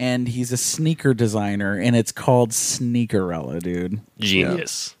 and he's a sneaker designer, and it's called Sneakerella, dude.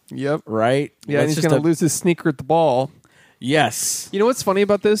 Genius. Yep. Right? Yeah, and That's he's just going to lose his sneaker at the ball. Yes. You know what's funny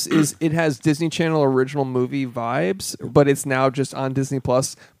about this is it has Disney Channel original movie vibes, but it's now just on Disney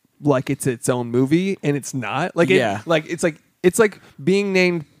Plus like it's its own movie, and it's not. Like Yeah. it's like being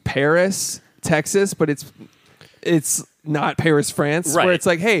named Paris, Texas, but it's not Paris, France. Right. Where it's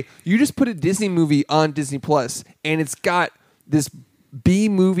like, hey, you just put a Disney movie on Disney Plus, and it's got this B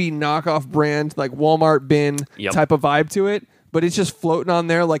movie knockoff brand like Walmart bin Yep. type of vibe to it. But it's just floating on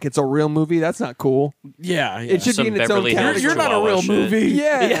there like it's a real movie. That's not cool. Yeah. It should Some be in its Beverly own Hills category. You're not a Chihuahua real shit. movie.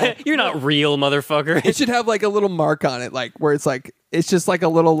 Yeah. You're not real, motherfucker. It should have like a little mark on it, like where it's like it's just like a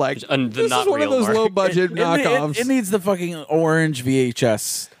little like And the this not is one of real those mark. low budget knockoffs. It needs the fucking orange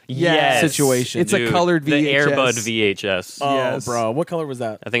VHS Yes. situation. It's a colored The VHS. Airbud VHS. Oh, Yes. bro. What color was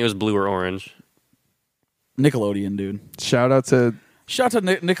that? I think it was blue or orange. Nickelodeon, dude. Shout out to Shout out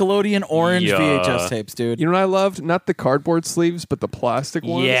to Nickelodeon orange Yeah. VHS tapes, dude. you know what I loved? Not the cardboard sleeves, but the plastic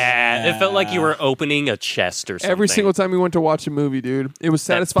ones. Yeah. It felt like you were opening a chest or something. Every single time we went to watch a movie, dude, it was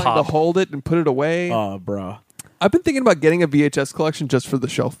satisfying to pop. hold it and put it away. Oh, bro. I've been thinking about getting a VHS collection just for the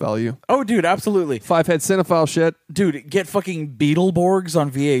shelf value. Oh, dude, absolutely. Five-head cinephile shit. Dude, get fucking Beetleborgs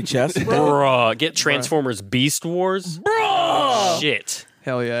on VHS, bro. Bruh, get Transformers Beast Wars. Bro! Shit.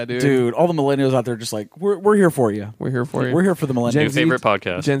 Hell yeah, dude. Dude, all the millennials out there just like, we're here for you. We're here for you. We're here for the millennials. New Gen Z- favorite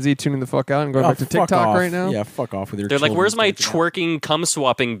podcast. Gen Z tuning the fuck out and going Oh, back to fuck TikTok off. right now. Yeah, fuck off with your They're like, where's my children's twerking cum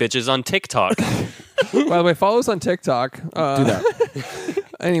swapping bitches on TikTok? By the way, follow us on TikTok. Do that.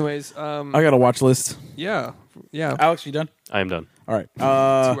 Anyways, I got a watch list. yeah. Alex, you done? I am done. All right. 2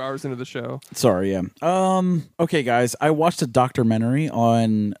 hours into the show. Sorry, yeah. Okay, guys. I watched a documentary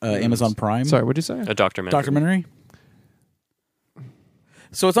on Amazon Prime. Sorry, what'd you say? A documentary. Documentary?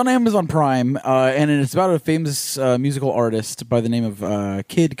 So it's on Amazon Prime, and it's about a famous musical artist by the name of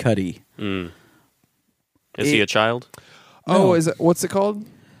Kid Cudi. Is he a child? Oh, is it? What's it called?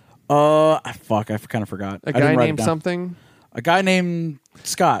 Fuck, I kind of forgot. A guy named something? A guy named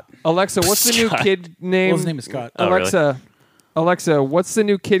Scott. Alexa, what's the new Scott. kid name? Well, his name is Scott. Oh, Alexa, what's the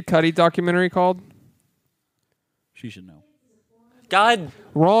new Kid Cudi documentary called? She should know. God.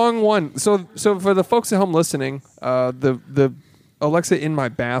 Wrong one. So for the folks at home listening, the Alexa in my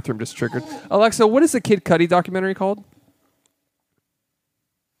bathroom just triggered. Alexa, what is the Kid Cudi documentary called?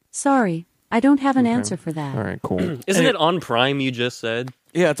 Sorry, I don't have an answer for that. All right, cool. Isn't it on Prime, you just said?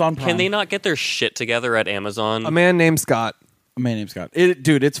 Yeah, it's on Prime. Can they not get their shit together at Amazon? A man named Scott. A man named Scott.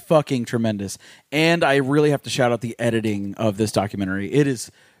 Dude, it's fucking tremendous. And I really have to shout out the editing of this documentary. It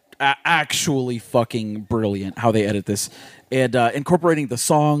is actually fucking brilliant how they edit this. And incorporating the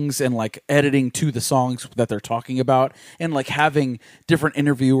songs and like editing to the songs that they're talking about, and like having different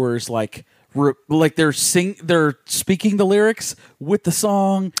interviewers like they're speaking the lyrics with the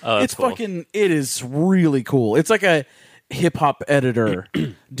song. Oh, that's it's cool. fucking. It is really cool. It's like a hip hop editor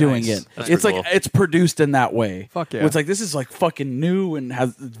doing Nice. it. That's It's pretty like cool. it's produced in that way. Fuck yeah. It's like this is like fucking new and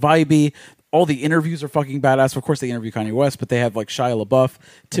has vibey. All the interviews are fucking badass. Of course, they interview Kanye West, but they have like Shia LaBeouf,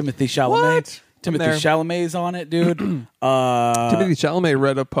 Timothy Chalamet. What? Timothy there. Chalamet's on it, dude. Timothy Chalamet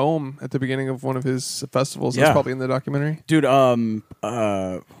read a poem at the beginning of one of his festivals. That's Yeah. probably in the documentary. Dude,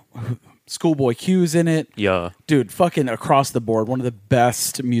 Schoolboy Q's in it. Yeah. Dude, fucking across the board, one of the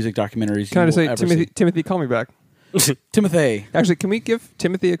best music documentaries Can I just you say, will ever Timothy, see. Timothy, call me back. Timothy. Actually, can we give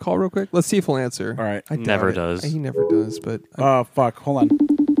Timothy a call real quick? Let's see if he'll answer. All right. I doubt Never it. does. He never does, but Oh, fuck. Hold on.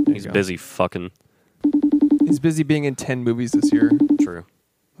 He's busy fucking. he's busy being in 10 movies this year. True.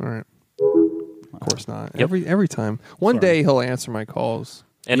 All right. Of course not. Yep. Every time. One Sorry. day he'll answer my calls,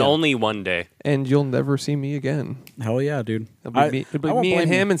 And Yeah. only one day. and you'll never see me again. Hell yeah, dude. It'll be won't me and blame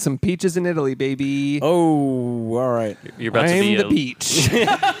him you. and some peaches in Italy, baby. Oh, all right. You're about I'm to be the beach.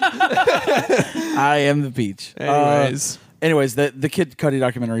 I am the beach. Anyways. The Kid Cudi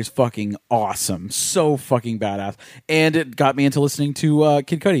documentary is fucking awesome. So fucking badass. And it got me into listening to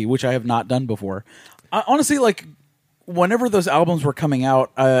Kid Cudi, which I have not done before. Honestly, like, whenever those albums were coming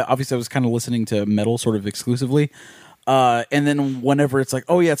out, obviously I was kind of listening to metal sort of exclusively. And then whenever it's like,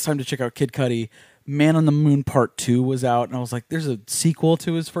 oh yeah, it's time to check out Kid Cudi, Man on the Moon Part 2 was out, and I was like, there's a sequel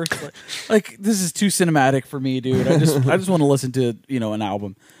to his first. Like, this is too cinematic for me, dude. I just want to listen to, an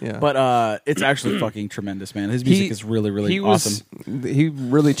album. Yeah. But it's actually fucking tremendous, man. His music is really, really awesome. He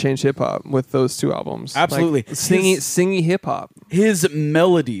really changed hip hop with those 2 albums. Absolutely. Like, singy hip hop. His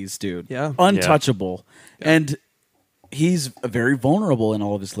melodies, dude. Yeah. Untouchable. And he's very vulnerable in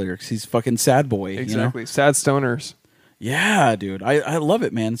all of his lyrics. He's fucking sad boy. Exactly. Sad stoners. Yeah, dude. I love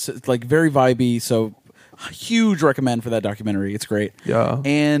it, man. It's like very vibey. So huge recommend for that documentary. It's great. Yeah.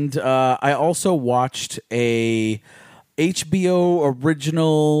 And I also watched a HBO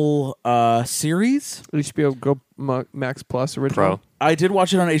original series. HBO Go Max Plus original. Pro. I did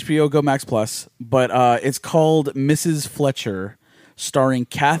watch it on HBO Go Max Plus, but it's called Mrs. Fletcher, starring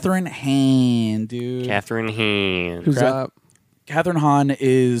Catherine Hahn, dude. Catherine Hahn. Who's Crap. that? Catherine Hahn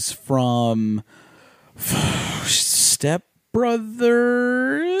is from Step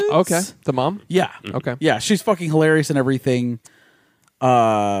Brothers. Okay. The mom? Yeah. Okay. Yeah, she's fucking hilarious and everything.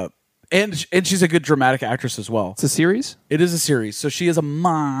 And she's a good dramatic actress as well. It's a series? It is a series. So she is a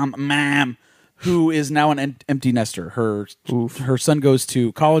mom who is now an empty nester. Her son goes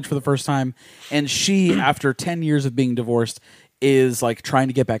to college for the first time, and she, after 10 years of being divorced, is like trying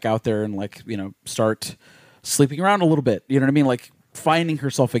to get back out there and like, start sleeping around a little bit. You know what I mean? Like finding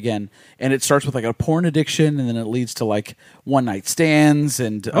herself again. And it starts with like a porn addiction, and then it leads to like one night stands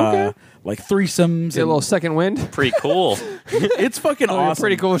and like threesomes. Get a and little second wind. Pretty cool. it's fucking awesome.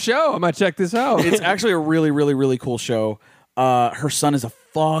 Pretty cool show. I might check this out. It's actually a really, really, really cool show. Her son is a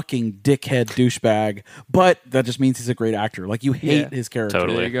fucking dickhead douchebag, but that just means he's a great actor. Like you hate Yeah. his character.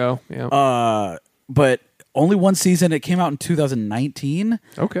 Totally. There you go. Yeah. But only one season. It came out in 2019.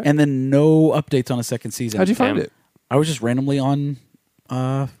 Okay. And then no updates on a second season. How'd you find Damn. it? I was just randomly on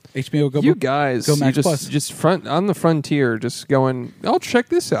HBO Go. You guys, Go you Max Plus. just front on the frontier, just going, I'll check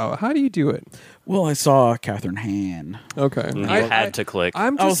this out. How do you do it? Well, I saw Catherine Hahn. Okay. You had to click.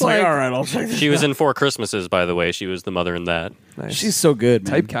 I'm I was just like, all right, I'll check this. She was in 4 Christmases, by the way. She was the mother in that. Nice. She's so good,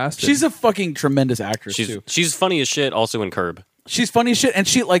 man. Typecasted. She's a fucking tremendous actress too. She's funny as shit. Also in Curb. She's funny as shit, and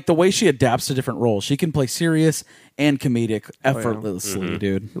she like the way she adapts to different roles. She can play serious and comedic effortlessly,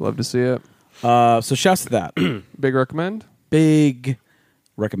 dude. Love to see it. So shouts to that. Big recommend. Big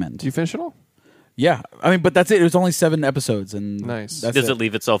recommend. Did you finish it all? Yeah, I mean, but that's it. It was only 7 episodes, and Nice. That's Does it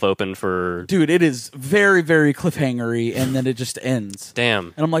leave itself open for? Dude, it is very, very cliffhangery, and then it just ends.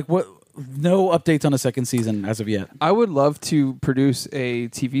 Damn. And I'm like, what? No updates on a second season as of yet. I would love to produce a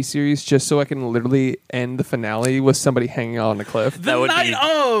TV series just so I can literally end the finale with somebody hanging out on a cliff. The That would night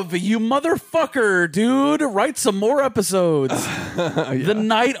of, you motherfucker, dude. Write some more episodes. The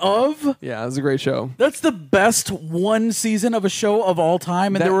night of. Yeah, it was a great show. That's the best one season of a show of all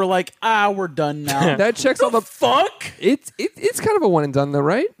time, and That- they were like, we're done now. That checks all the the. fuck? It's kind of a one and done though,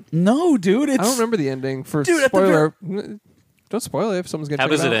 right? No, dude. It's I don't remember the ending. For Dude, at the spoiler, don't spoil it if someone's gonna. How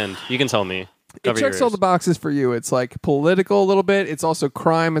check does it out. end? You can tell me. It Cover checks your all the ears. boxes for you. It's like political a little bit. It's also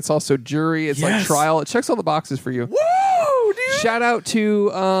crime. It's also jury. It's like Yes. trial. It checks all the boxes for you. Woo, dude. Shout out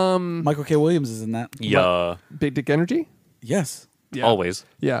to Michael K. Williams is in that. Yeah. Big Dick Energy. Yes. Always.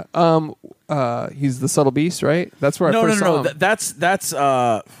 Yeah. He's the subtle beast, right? That's where I No, first saw him. That's God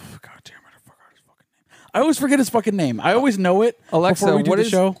damn it, I forgot his fucking name. I always forget his fucking name. I always know it. Alexa, before we do what the is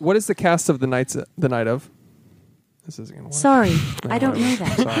show. what is the cast of the night of? This isn't gonna work. Sorry, I don't know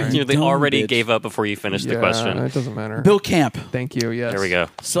that. Sorry. You know, they Dumb already bitch. gave up before you finished the Yeah, question. It doesn't matter. Bill Camp, Thank you. Yes. There we go.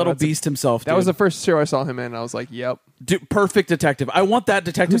 subtle that's a- beast himself. That was the dude. first show I saw him in. I was like, "Yep." Dude, perfect detective. I want that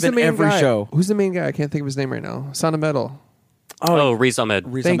detective Who's the in main every guy? show. Who's the main guy? I can't think of his name right now. Sound of Metal. Oh, Riz Ahmed.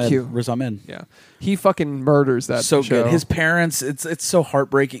 Riz Thank Ahmed. you. Riz Ahmed. Yeah, he fucking murders that. So show. good. His parents. It's so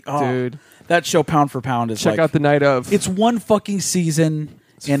heartbreaking. Oh, Dude. that show pound for pound is Check like, out the night of. It's one fucking season,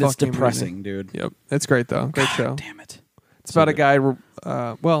 and it's fucking depressing, amazing. dude. Yep, it's great though. Great show. Damn it. It's about a guy.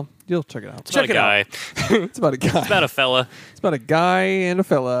 Well, you'll check it out. It's about Check a it guy. It's about a guy. It's about a fella. It's about a guy and a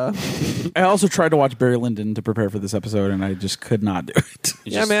fella. I also tried to watch Barry Lyndon to prepare for this episode, and I just could not do it.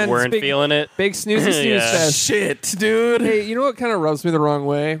 You Yeah, just man, it's weren't big- feeling it. Big snoozy snooze Yeah. fest. Shit, dude. Hey, you know what kind of rubs me the wrong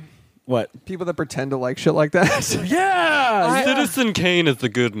way? What? People that pretend to like shit like that. Yeah. Citizen Kane is the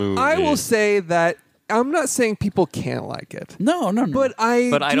good movie. I will say that I'm not saying people can't like it, No. but I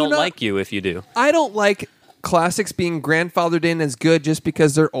But I do don't not- like you if you do. I don't like classics being grandfathered in as good just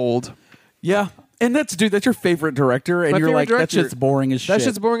because they're old. Yeah. And that's your favorite director, and My you're favorite like, that director. shit's boring as shit. That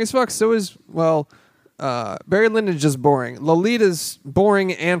shit's boring as fuck. So is Barry Lyndon's just boring. Lolita's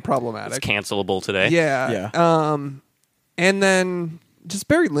boring and It's problematic. cancelable today. Yeah. And then just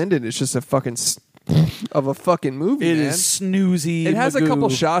Barry Lyndon is just a fucking of a fucking movie. It man. is snoozy. It has a couple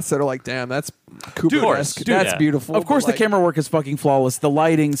Magoo. shots that are like, damn, that's Kubrick. Dude, That's yeah. beautiful. Of course, but the camera work is fucking flawless. The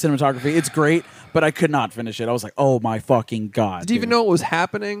lighting, cinematography, it's great, but I could not finish it. I was like, oh my fucking God. Did you even know what was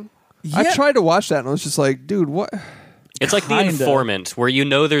happening? I Yeah. tried to watch that and I was just like, dude, what? It's like The Kinda. Informant, where you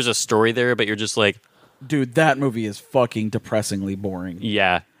know there's a story there, but you're just like, Dude, that movie is fucking depressingly boring.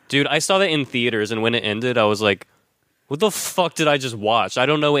 yeah. Dude, I saw that in theaters, and when it ended, I was like, what the fuck did I just watch? I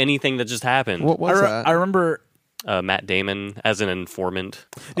don't know anything that just happened. What was that? I remember Matt Damon as an informant.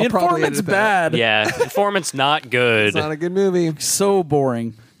 The I'll probably Informant's edit that. bad. Yeah, Informant's not good. It's not a good movie. So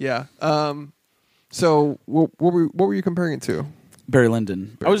boring. Yeah. So what were you comparing it to? Barry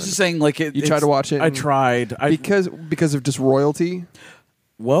Lyndon. I was just saying, like, You tried to watch it I and- tried. Because of just royalty?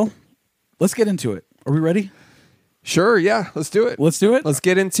 Well, let's get into it. Are we ready? Sure, yeah, let's do it. Let's do it. Let's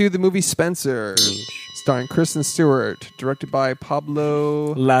get into the movie Spencer, starring Kristen Stewart, directed by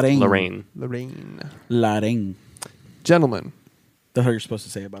Pablo Lorraine. Larraín. Gentlemen, That's how you're supposed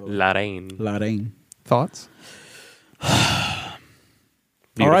to say it, by the way. Lorraine. Lorraine. thoughts?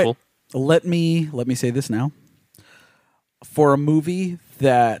 Beautiful. All right. Let me say this now. For a movie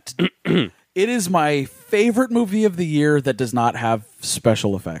that it is my favorite movie of the year that does not have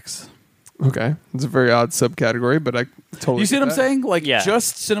special effects. Okay, it's a very odd subcategory, but I totally. You see get what I'm that. saying? Like, Yeah.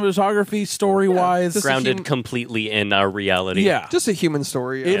 just cinematography, story wise. just Grounded completely in our reality. Yeah. Just a human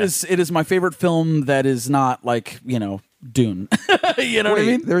story. It is my favorite film that is not like, Dune. You know what I Wait,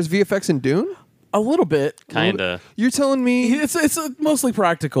 mean? there's VFX in Dune? A little bit. Kinda. You're telling me It's mostly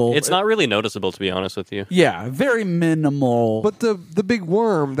practical. It's not really noticeable, to be honest with you. Yeah, very minimal. But the big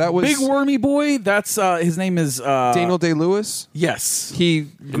worm, that was Big Wormy Boy, that's his name is Daniel Day-Lewis. Yes. He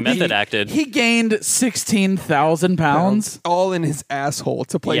Method acted. He gained 16,000 pounds. all in his asshole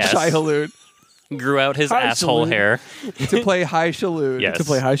to play Yes. Shai Hulud. Grew out his Hi, asshole Shalhoub. hair. To play High Shalhoub. Yes. To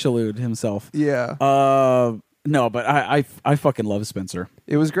play High Shalhoub himself. Yeah. No, but I fucking love Spencer.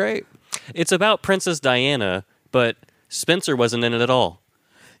 It was great. It's about Princess Diana, but Spencer wasn't in it at all.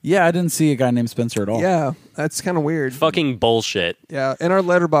 Yeah, I didn't see a guy named Spencer at all. Yeah, that's kind of weird. Fucking bullshit. Yeah, and our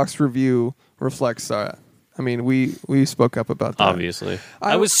letterbox review reflects that. I mean, we spoke up about that. Obviously.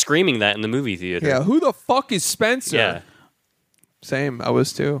 I I was screaming that in the movie theater. Yeah, who the fuck is Spencer? Yeah. Same, I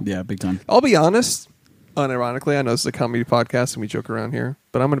was too. Yeah, big time. I'll be honest, unironically, I know this is a comedy podcast and we joke around here,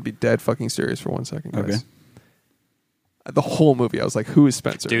 but I'm going to be dead fucking serious for 1 second, guys. Okay. The whole movie, I was like, "Who is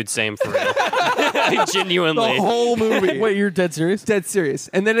Spencer?" Dude, same for real. Genuinely. the whole movie. Wait, you're dead serious? Dead serious.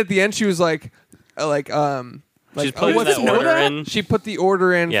 And then at the end, she was like, She's putting what's that the order in. She put the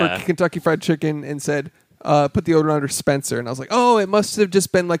order in Yeah. for Kentucky Fried Chicken and said, put the order under Spencer. And I was like, oh, it must have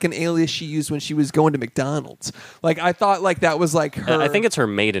just been like an alias she used when she was going to McDonald's. Like, I thought like that was like her. I think it's her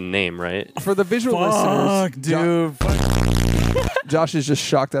maiden name, right? for the visual Fuck, listeners. dude. Josh is just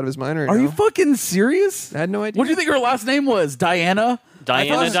shocked out of his mind right Are now. you fucking serious? I had no idea. What do you think her last name was? Diana?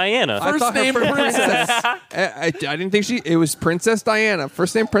 Diana. I First thought her name princess. I didn't think it was Princess Diana.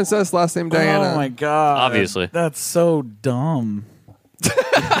 First name Princess, last name Diana. Oh my god. Obviously. That's so dumb.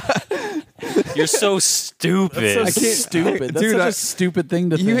 You're so stupid. That's so can't- stupid. That's Dude, such I- a stupid thing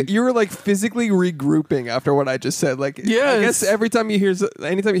to think. You were like physically regrouping after what I just said. Like, I Yes. guess anytime you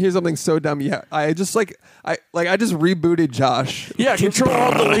hear something so dumb, I just rebooted Josh. Yeah, control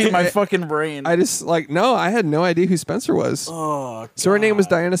alt delete my fucking brain. I just no, I had no idea who Spencer was. oh, So her name was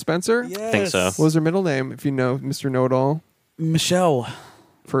Diana Spencer. yes. think so. What was her middle name? If you know, Mr. Know It All, Michelle.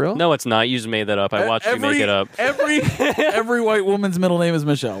 for real? No, it's not. You just made that up. I watched you make it up. Every white woman's middle name is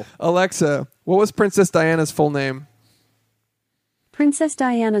Michelle. Alexa, what was Princess Diana's full name? Princess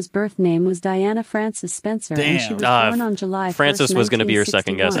Diana's birth name was Diana Frances Spencer, and she Damn. was Ah, born on July 1st, Francis was going to be your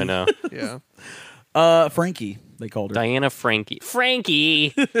second guess, I 1961. know. Yeah, Frankie, they called her. Diana Frankie.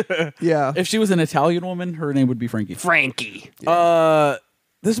 Frankie. yeah. If she was an Italian woman, her name would be Frankie. Frankie.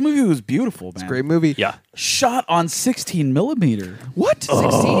 This movie was beautiful, man. Great movie. Yeah. Shot on 16 millimeter. What?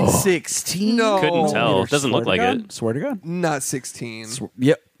 16? 16? No. Couldn't tell. millimeter. Doesn't look Swear to like God. it. Swear to God. Not 16.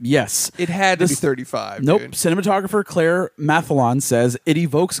 Yep. Yes. It had to be This- 35. Nope. Dude. Cinematographer Claire Mathalon says it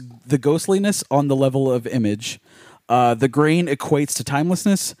evokes the ghostliness on the level of image. The grain equates to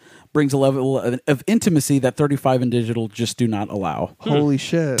timelessness, brings a level of intimacy that 35 and digital just do not allow. Holy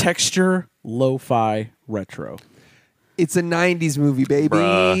shit. Texture, lo-fi, retro. It's a 90s movie, baby.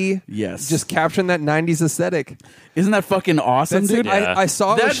 Bruh. Yes. Just capturing that 90s aesthetic. Isn't that fucking awesome, That's it. dude? Yeah. I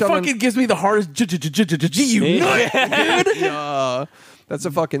saw it That was shown on- fucking gives me the hardest you nut, dude. That's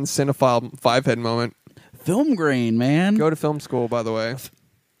a fucking cinephile five-head moment. Film grain, man. Go to film school, by the way.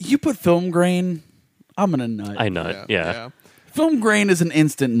 You put film grain, I'm gonna nut. I nut. Yeah. Film grain is an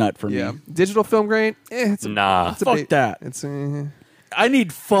instant nut for me. Yeah. Digital film grain? It's Nah. it's a Fuck bit- that. It's I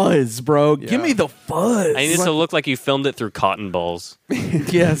need fuzz, bro. Give Yeah. me the fuzz. I need it to look like you filmed it through cotton balls.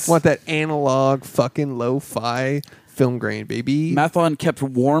 Yes. want that analog fucking lo-fi film grain, baby. Mathlon kept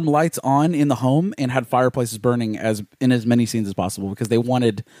warm lights on in the home and had fireplaces burning in as many scenes as possible because they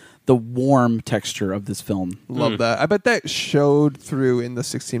wanted the warm texture of this film. Love that. I bet that showed through in the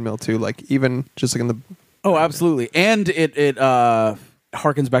 16 mil too. Like even just like in the Oh, absolutely. And it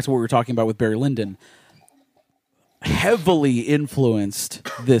harkens back to what we were talking about with Barry Lyndon. Heavily influenced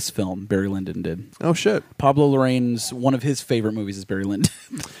this film, Barry Lyndon did. oh shit. Pablo Larraín's one of his favorite movies is Barry Lyndon.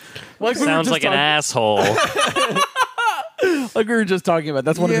 like we were Sounds just like an talking- asshole. Like we were just talking about.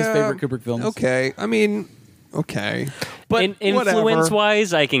 That's one of his Yeah. favorite Kubrick films. Okay. I mean, okay. But Influence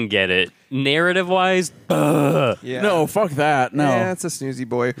wise, I can get it. Narrative wise, Yeah. no, fuck that. No. Yeah, it's a snoozy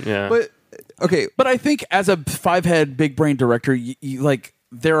boy. Yeah. But okay. But I think as a five-head big brain director, you like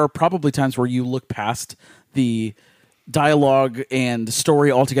there are probably times where you look past the dialogue and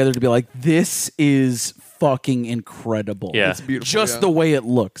story altogether to be like, this is fucking incredible. Yeah. It's beautiful. Just yeah. the way it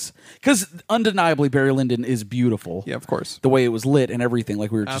looks. Because undeniably, Barry Lyndon is beautiful. Yeah, of course. The way it was lit and everything,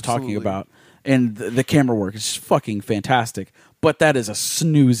 like we were just talking Absolutely. about. And the camera work is fucking fantastic. But that is a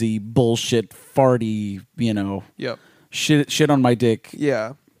snoozy, bullshit, farty, Yep. shit on my dick.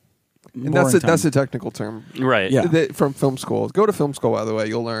 Yeah. And boring that's time. a technical term. right? Yeah. From film school. Go to film school, by the way.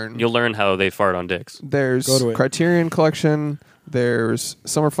 You'll learn. You'll learn how they fart on dicks. There's Go to it. Criterion Collection. There's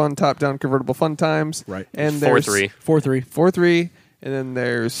Summer Fun Top Down Convertible Fun Times. Right. And 4-3. 4-3. 4-3. And then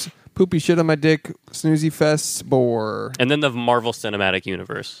there's Poopy Shit on My Dick, Snoozy Fest, Bore. And then the Marvel Cinematic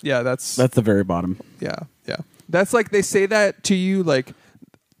Universe. Yeah, that's That's the very bottom. yeah. That's like they say that to you like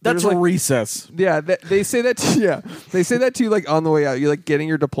That's there's, like, recess. yeah, they say that to, they say that to you like on the way out. You're like getting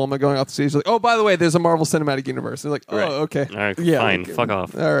your diploma going off the stage like, "Oh, by the way, there's a Marvel Cinematic Universe." They're like, "Oh, Right. okay." All right, Yeah. fine. Fuck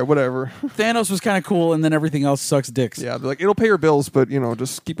off. All right, whatever. Thanos was kind of cool, and then everything else sucks dicks. Yeah, they're like it'll pay your bills, but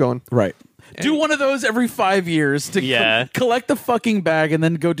just keep going. Right. Do one of those every 5 years to Yeah. collect the fucking bag and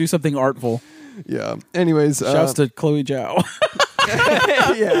then go do something artful. Yeah. Anyways, Shouts to Chloe Zhao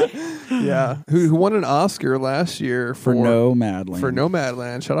yeah, who won an Oscar last year for Nomadland. for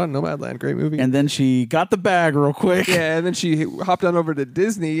Nomadland. Shout out Nomadland, great movie. And then she got the bag real quick. yeah, and then she hopped on over to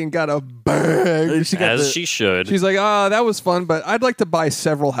Disney and got a bag. She got As the, she should. She's like, that was fun, but I'd like to buy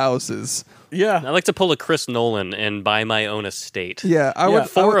several houses. yeah. I like to pull a Chris Nolan and buy my own estate. Yeah, I Yeah. would.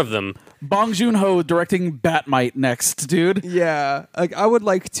 Four of them. Bong Joon-ho directing Batmite next, dude. Yeah, like I would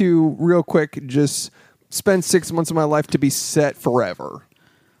like to real quick just spend 6 months of my life to be set forever.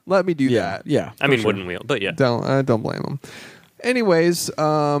 Let me do that. Yeah. I mean, for sure. wouldn't we? But yeah. Don't blame them. Anyways,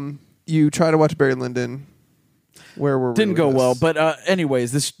 you try to watch Barry Lyndon. Where were we? Didn't with go this? well, but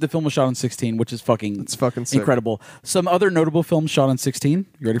anyways, the film was shot on 16, which is fucking sick. incredible. Some other notable films shot on 16.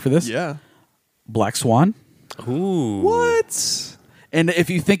 You ready for this? Yeah. Black Swan. Ooh. What? And if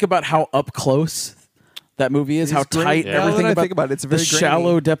you think about how up close that movie is, It's how great. tight Yeah. Now everything that I about, think about it, it's the very shallow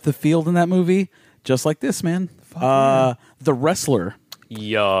grainy. depth of field in that movie, just like this, man. The Wrestler.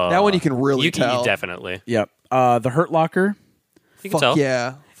 Yeah. That one you can really tell. Definitely. Yep. The Hurt Locker, You can tell.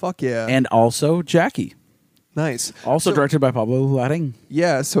 Fuck yeah. and also Jackie. Nice. Also So- directed by Pablo Larraín.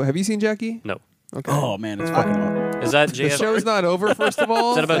 Yeah. So have you seen Jackie? No. Okay. Oh man, it's fucking awesome. Is that The JF? show's not over. First of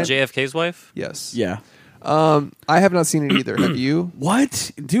all, Is that about And- JFK's wife? Yes. Yeah. I have not seen it either. Have you?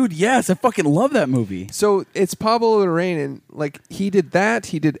 What, dude? Yes, I fucking love that movie. So it's Pablo Larraín, and like he did that,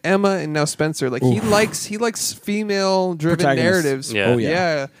 he did Emma, and now Spencer. Like he likes female driven Protagonists. narratives. Yeah. Oh,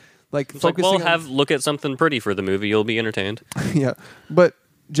 yeah. Like It's like, focusing well, on, look at something pretty for the movie. You'll be entertained. yeah. But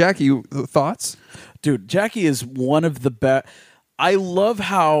Jackie, thoughts? Dude, Jackie is one of the best. I love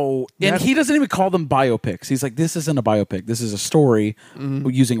how, and That- he doesn't even call them biopics. He's like, this isn't a biopic. This is a story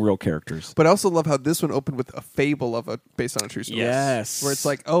using real characters. But I also love how this one opened with a fable of based on a true story. Yes. Where it's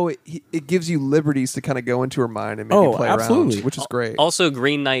like, oh, it gives you liberties to kind of go into her mind and maybe Oh, play absolutely. around, which is great. Also,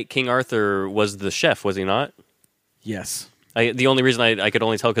 Green Knight King Arthur was the chef, was he not? Yes. The only reason I could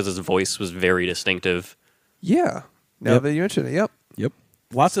only tell because his voice was very distinctive. Yeah. Now Yep. that you mention it, yep. Yep.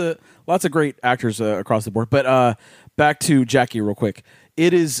 Lots of great actors across the board. But back to Jackie real quick.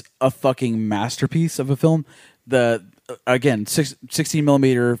 It is a fucking masterpiece of a film. Again, 16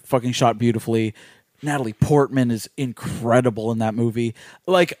 millimeter, fucking shot beautifully. Natalie Portman is incredible in that movie.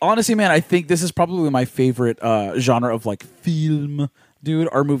 Like, honestly, man, I think this is probably my favorite genre of like film, dude.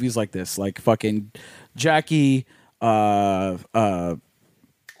 Are movies like this, like fucking Jackie,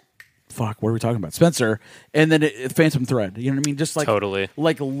 fuck, what are we talking about? Spencer, and then Phantom Thread. You know what I mean? Just like Totally.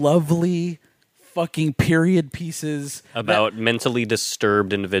 like lovely fucking period pieces About mentally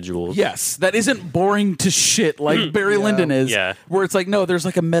disturbed individuals. Yes, that isn't boring to shit like Barry Lyndon is. Yeah. Where it's like, no, there's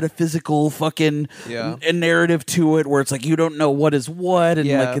like a metaphysical fucking a narrative to it where it's like you don't know what is what, and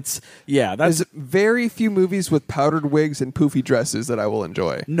Yeah. like it's that's There's very few movies with powdered wigs and poofy dresses that I will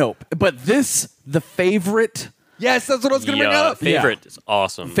enjoy. nope. But this, the favorite Yes, that's what I was going to bring up. Favorite is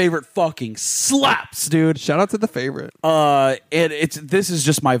awesome. favorite fucking slaps, dude. Shout out to the favorite. This is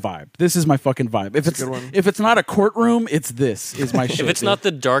just my vibe. This is my fucking vibe. If a good one. if it's not a courtroom, it's this is my shit. If it's dude. not the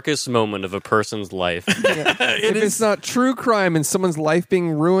darkest moment of a person's life, If it's not true crime and someone's life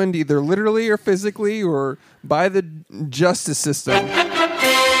being ruined either literally or physically or by the justice system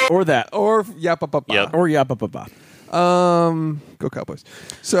or that or yappa papa. Yep. or yeah, ba ba ba. Go Cowboys.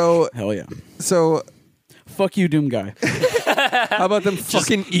 So Hell yeah. fuck you, Doom guy. how about them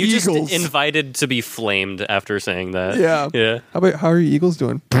fucking you Eagles? just invited to be flamed after saying that. Yeah. Yeah. How are your Eagles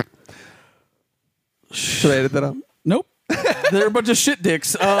doing? Should I edit that out? Nope. They're a bunch of shit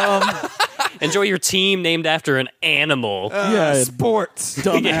dicks. Enjoy your team named after an animal. Yeah, Sports.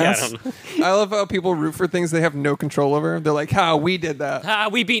 Yeah, I dumbass. don't know. I love how people root for things they have no control over. They're like, "How we did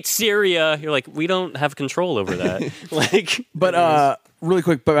that." We beat Syria. You're like, we don't have control over that. Like, But really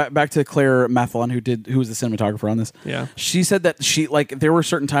quick, back to Claire Mathlon, who was the cinematographer on this. Yeah. She said that there were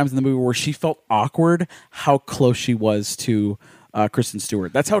certain times in the movie where she felt awkward how close she was to Kristen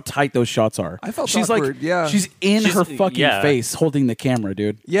Stewart. That's how tight those shots are. I felt she's awkward, like, yeah. she's in She's- her fucking yeah. face holding the camera,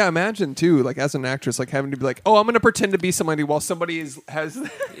 dude. Yeah, imagine too, like as an actress, like having to be like, "Oh, I'm going to pretend to be somebody while somebody has."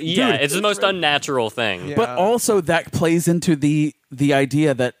 yeah, it's the most unnatural thing. Yeah. But also that plays into the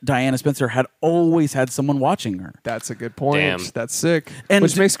idea that Diana Spencer had always had someone watching her. That's a good point. Damn. That's sick. And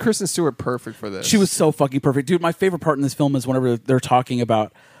which makes Kristen Stewart perfect for this. She was so fucking perfect, dude. My favorite part in this film is whenever they're talking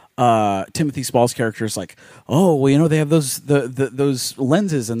about Timothy Spall's character is like, oh, well, you know, they have those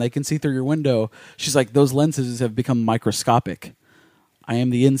lenses and they can see through your window. She's like, those lenses have become microscopic. I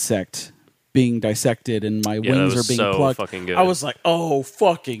am the insect being dissected and my Yeah, that wings was are being so plucked. fucking good. I was like, oh,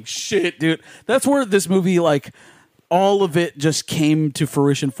 fucking shit, dude. That's where this movie, like, all of it just came to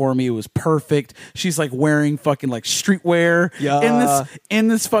fruition for me. It was perfect. She's like wearing fucking like streetwear Yeah. in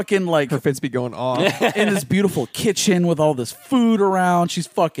this fucking like her fits be going off. in this beautiful kitchen with all this food around. She's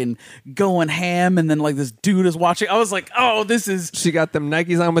fucking going ham, and then like this dude is watching. I was like, oh, this is She got them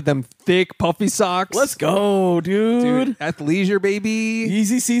Nikes on with them thick puffy socks. let's go, dude. Athleisure, baby.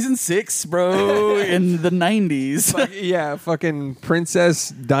 Easy season 6, bro, in the 90s. Yeah, fucking Princess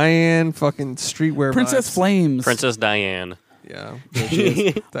Diane, fucking streetwear. Princess vibes. Flames. Princess Diane. Yeah, there she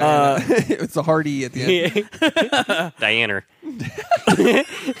is. Diana. It's a hard E at the end. Diana.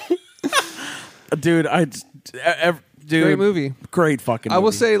 Dude, dude, Great movie. Great fucking movie. I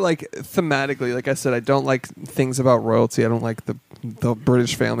will say, like, thematically, like I said, I don't like things about royalty. I don't like the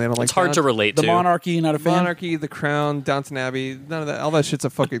British family. I don't like It's hard to relate the to. monarchy, not a fan? Monarchy, The Crown, Downton Abbey. None of that. All that shit's a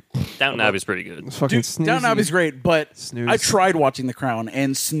fucking Downton Abbey's pretty good. it's fucking Dude, snoozy. Downton Abbey's great, but Snooze. I tried watching The Crown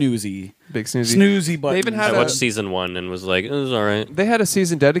and snoozy. Big snoozy. Snoozy buttons. They even had I a- watched season 1 and was like, it was all right. They had a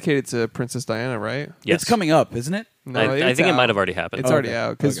season dedicated to Princess Diana, right? Yes. It's coming up, isn't it? No, I it's think it out. might have already happened. It's already Okay.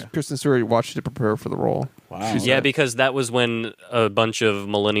 out because Okay. Kristen Stewart watched it to prepare for the role. Wow. She's Yeah, like- because that was when a bunch of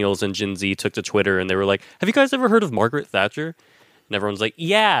millennials and Gen Z took to Twitter and they were like, have you guys ever heard of Margaret Thatcher? And everyone's like,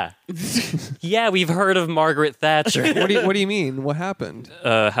 yeah. Yeah, we've heard of Margaret Thatcher. What do you mean? What happened?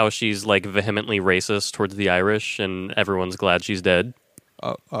 How she's like vehemently racist towards the Irish and everyone's glad she's dead.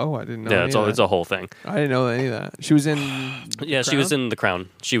 Oh, I didn't know. Yeah, any it's of it's that. a whole thing. I didn't know any of that. She was in. Yeah, she was in The Crown.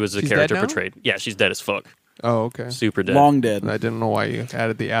 She was a She's character dead now? portrayed. Yeah, she's dead as fuck. Oh, okay. Super dead. Long dead. I didn't know why you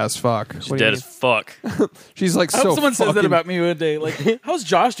added the ass fuck. She's What do you dead mean? as fuck. She's like I hope so. someone says that fucking- about me one day. Like, how's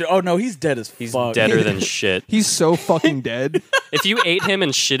Josh doing? Oh, no, he's dead as He's fuck. deader than shit. He's so fucking dead. If you ate him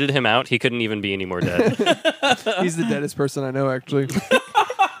and shitted him out, he couldn't even be any more dead. He's the deadest person I know, actually.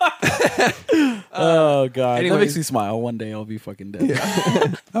 Oh, God. Anyways. That makes me smile. One day I'll be fucking dead.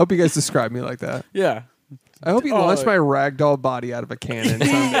 I hope you guys describe me like that. Yeah. I hope you Oh, launched my ragdoll body out of a cannon.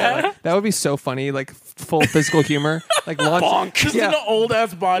 someday. Like, that would be so funny. Like full physical humor. Like launch. Bonk. Just Yeah. an old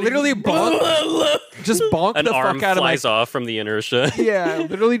ass body. Literally bonk. Just bonk An the arm fuck out of my. flies off from the inertia. Yeah,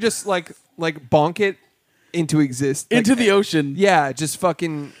 literally just like bonk it into exist. Like, Into the ocean. Yeah, just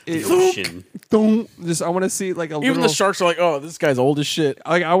fucking. Ocean. Just I want to see like a Even little, the sharks are like, oh, this guy's old as shit.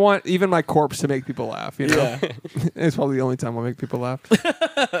 Like I want even my corpse to make people laugh. You know, Yeah. it's probably the only time I'll make people laugh.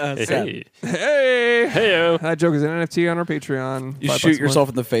 Hey. Hey, Heyo. that joke is an NFT on our Patreon. You $5 shoot a yourself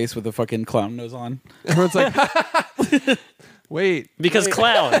in the face with a fucking clown nose on. month. Everyone's like, wait. Because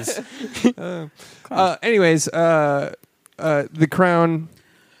clowns. Anyways, The Crown.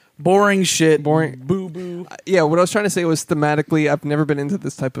 Boring shit. Boring. Boo boo. Yeah, what I was trying to say was thematically, I've never been into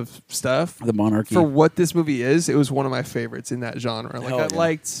this type of stuff. The monarchy. For what this movie is, it was one of my favorites in that genre. Like Hell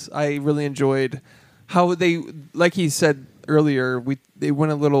yeah. I really enjoyed how they, like he said earlier, they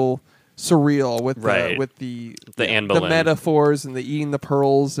went a little surreal with Right. the Anne the Boleyn. metaphors and the eating the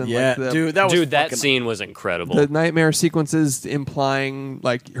pearls and yeah, like the dude, that was Dude, that fucking- scene was incredible. the nightmare sequences implying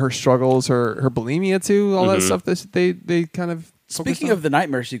like her struggles, her bulimia too, all that stuff. That they kind of Speaking of the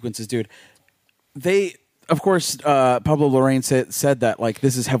nightmare sequences, dude, they, of course, Pablo Larraín said that like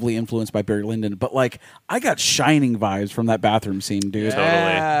this is heavily influenced by Barry Lyndon, but like I got Shining vibes from that bathroom scene, dude.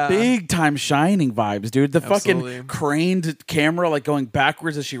 Yeah. Big time Shining vibes, dude. The Absolutely. fucking craned camera, like going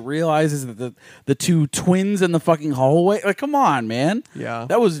backwards as she realizes that the two twins in the fucking hallway. Like, come on, man. Yeah.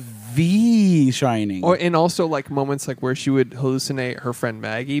 that was V Shining. And also like moments like where she would hallucinate her friend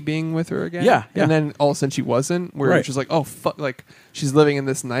Maggie being with her again. Yeah, yeah. And then all of a sudden she wasn't. Where Right. she's like, oh fuck, like she's living in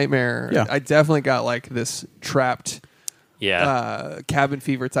this nightmare. Yeah. I definitely got like this trapped yeah. cabin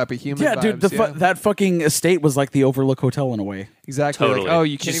fever type of human. yeah, dude, vibes, that fucking estate was like the Overlook Hotel in a way. exactly. Totally. Like, oh,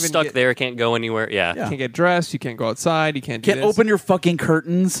 you can't She's even stuck get, there, can't go anywhere. Yeah. Yeah. Can't get dressed. You can't go outside. You can't. Do Can't this. open your fucking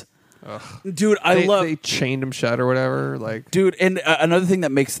curtains, dude. They chained him shut or whatever. Like Dude, and another thing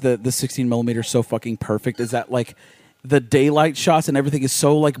that makes the 16 millimeter so fucking perfect is that like the daylight shots and everything is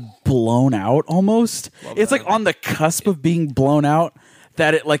so like blown out almost. It's like on the cusp of being blown out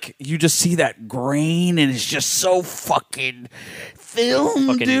that it like you just see that grain and it's just so fucking film,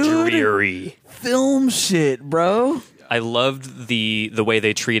 Fucking dude. dreary. Film shit, bro. I loved the way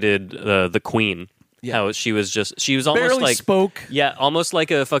they treated the queen. Yeah. How she was almost Barely like spoke. Yeah, almost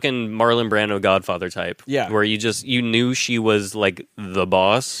like a fucking Marlon Brando Godfather type. Yeah. Where you knew she was like the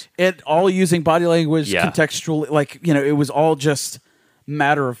boss. It all using body language, Yeah. contextual, like it was all just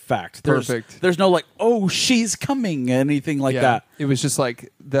matter of fact. Perfect. There's no like, oh, she's coming, anything like that. It was just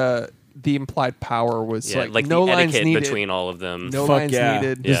like the implied power was Yeah, like, the no lines etiquette needed. between all of them. No Fuck lines yeah.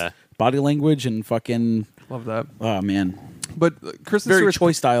 needed. Yeah. Body language and fucking Love that. oh man, But Kristen very Stewart's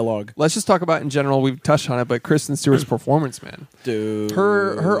choice dialogue, Let's just talk about in general. We've touched on it, but Kristen Stewart's performance, man, dude.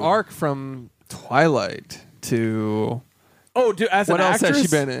 her arc from Twilight to oh, dude, as what an else actress, has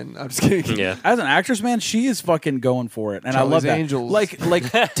she been in? I'm just kidding. Yeah. as an actress, man, she is fucking going for it, and I Charlie's love that. Angels. Like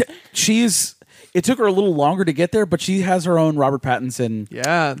she's. It took her a little longer to get there, but she has her own Robert Pattinson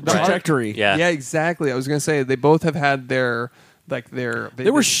Yeah, the arc- trajectory. Yeah. yeah, exactly. I was gonna say they both have had their they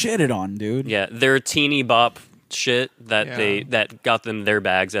They were shitted on, dude. Yeah, their teeny bop shit that Yeah. that got them their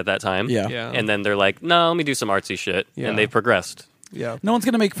bags at that time. Yeah. Yeah. And then they're like, no, let me do some artsy shit. Yeah. And they progressed. Yeah. No one's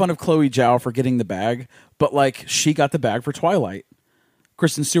gonna make fun of Chloe Zhao for getting the bag, but like she got the bag for Twilight.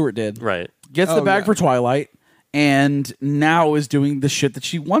 Kristen Stewart did. Right. Gets the Oh, bag yeah. for Twilight, and now is doing the shit that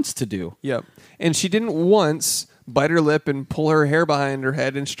she wants to do. Yep. And she didn't once bite her lip and pull her hair behind her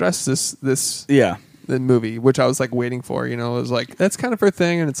head and stress this Yeah. the movie, which I was like waiting for. You know, it was like that's kind of her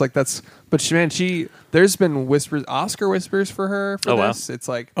thing, and it's like that's. But she there's been whispers, Oscar whispers for her for Oh, wow. this. It's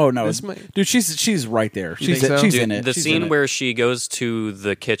like Oh no, this dude, she's right there. You think so? She's Dude, in it. the She's in scene it. where she goes to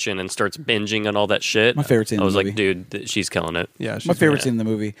the kitchen and starts binging on all that shit. My favorite scene in I was the like, movie. dude, she's killing it. yeah, she's my favorite yeah. scene in the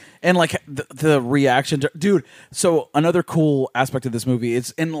movie, and like the reaction to dude. So another cool aspect of this movie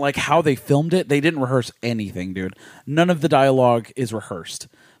is in like how they filmed it. They didn't rehearse anything, dude. None of the dialogue is rehearsed.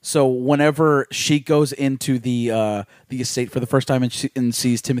 So whenever she goes into the estate for the first time and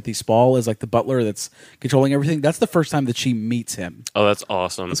sees Timothy Spall as like the butler that's controlling everything, that's the first time that she meets him. Oh, that's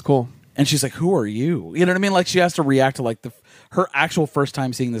awesome. That's cool. And she's like, "Who are you?" You know what I mean? Like she has to react to like her actual first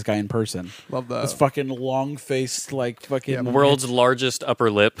time seeing this guy in person. Love that. This fucking long faced, like fucking World's largest upper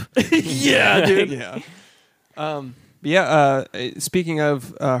lip. yeah, dude. Yeah. Speaking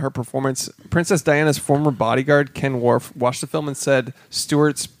of her performance, Princess Diana's former bodyguard Ken Worf watched the film and said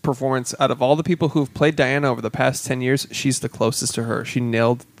Stewart's performance, out of all the people who've played Diana over the past 10 years, she's the closest to her. She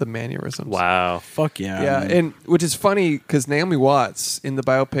nailed the mannerisms. Wow. Fuck yeah. Yeah, man. and which is funny because Naomi Watts in the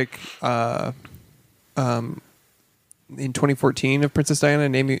biopic in 2014 of Princess Diana,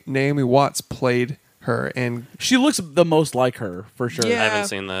 Naomi Watts played her, and she looks the most like her for sure. Yeah. I haven't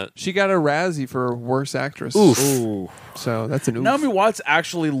seen that. she got a Razzie for Worst Actress. Ooh. So that's an oof. Naomi Watts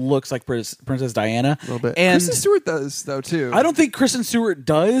actually looks like Princess Diana a little bit. and Kristen Stewart does though too. I don't think Kristen Stewart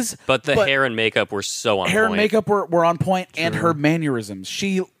does. But the hair and makeup were so on hair point. and makeup were on point, and her mannerisms.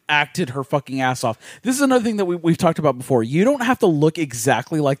 She acted her fucking ass off. This is another thing that we've talked about before. You don't have to look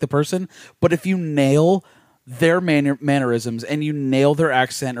exactly like the person, but if you nail their mannerisms and you nail their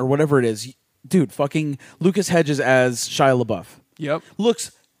accent or whatever it is, dude, fucking Lucas Hedges as Shia LaBeouf Yep.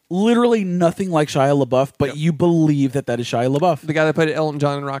 looks literally nothing like Shia LaBeouf, but Yep. you believe that is Shia LaBeouf. The guy that played Elton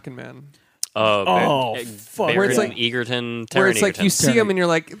John in Rockin' Man. Oh, fuck. Baron Where it's like- Egerton. Where Taron it's like Egerton. you see him and you're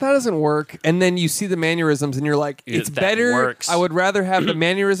like, that doesn't work. And then you see the mannerisms and you're like, Yeah, it's that better. works. I would rather have the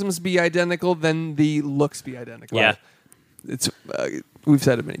mannerisms be identical than the looks be identical. Yeah. It's we've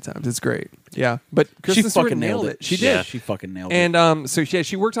said it many times. It's great. Yeah. But Kristen She Stewart fucking nailed it. She did. Yeah. She fucking nailed it. And so yeah,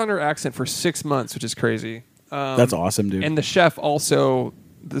 she worked on her accent for 6 months, which is crazy. That's awesome, dude. And the chef also,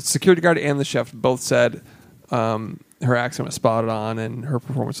 the security guard and the chef both said her accent was spot on and her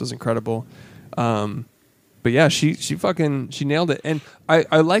performance was incredible. But yeah, she nailed it. And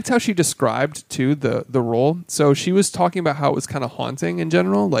I liked how she described too the role. So she was talking about how it was kind of haunting in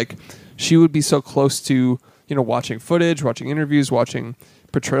general. Like she would be so close to, watching footage, watching interviews, watching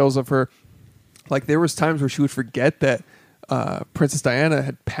portrayals of her. Like there was times where she would forget that Princess Diana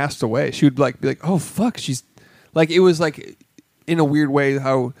had passed away. She would be like, oh fuck, she's like, it was like in a weird way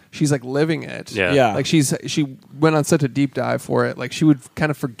how she's like living it. Yeah. Yeah. Like she went on such a deep dive for it. Like she would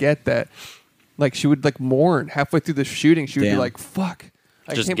kind of forget that. Like she would like mourn halfway through the shooting. She would Damn. be like, fuck.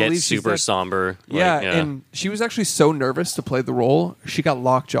 I Just can't get believe she's super dead. somber. Yeah, Like, and she was actually so nervous to play the role. She got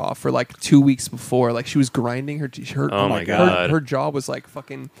lockjaw for like 2 weeks before. Like she was grinding her Oh my God. Her jaw was like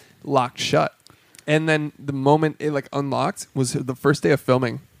fucking locked shut. And then the moment it like unlocked was the first day of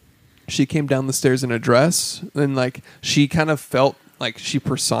filming. She came down the stairs in a dress, and like she kind of felt like she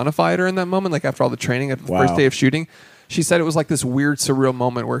personified her in that moment. Like after all the training at the Wow. first day of shooting, she said it was like this weird surreal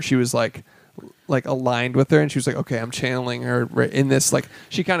moment where she was like aligned with her, and she was like, okay, I'm channeling her right in this. Like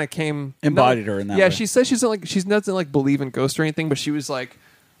she kind of came Embodied her in that Yeah, way. she says she doesn't like believe in ghosts or anything, but she was like,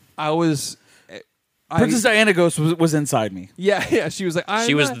 Princess Diana Ghost was inside me. Yeah, she was like,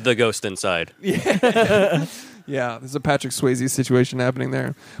 she was the ghost inside. Yeah, there's a Patrick Swayze situation happening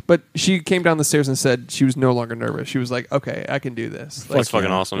there. But she came down the stairs and said she was no longer nervous. She was like, okay, I can do this. That's fucking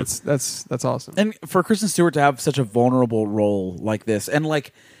yeah. awesome. That's awesome. And for Kristen Stewart to have such a vulnerable role like this, and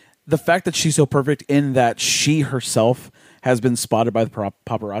like the fact that she's so perfect in that she herself has been spotted by the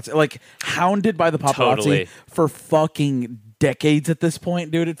paparazzi, like hounded by the paparazzi Totally. for fucking decades at this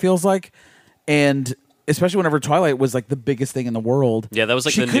point, dude, it feels like. And especially whenever Twilight was like the biggest thing in the world. Yeah, that was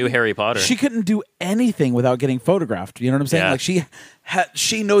like she the new couldn't- Harry Potter. She couldn't do anything without getting photographed. You know what I'm saying? Yeah. Like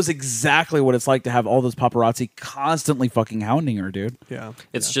she knows exactly what it's like to have all those paparazzi constantly fucking hounding her, dude. Yeah.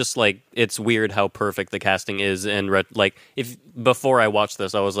 It's just like it's weird how perfect the casting is, and like if before I watched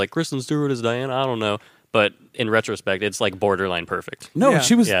this, I was like, Kristen Stewart is Diana. I don't know, but in retrospect, it's like borderline perfect. No, Yeah.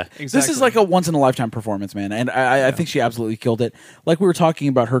 she was. Yeah. This Exactly. is like a once in a lifetime performance, man, and I think she absolutely killed it. Like we were talking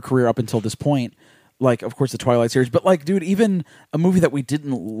about her career up until this point. Like, of course, the Twilight series, but like, dude, even a movie that we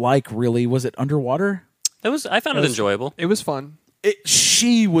didn't like really, was it Underwater? I found it enjoyable. It was fun.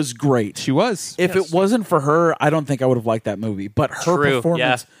 She was great. She was. If Yes. it wasn't for her, I don't think I would have liked that movie. But her True,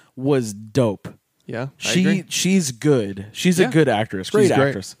 performance yeah. was dope. Yeah, I agree. She's good. She's Yeah. a good actress. She's Great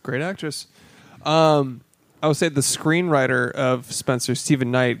actress. Great actress. I would say the screenwriter of Spencer, Stephen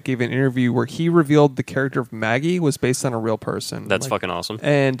Knight, gave an interview where he revealed the character of Maggie was based on a real person. That's fucking awesome.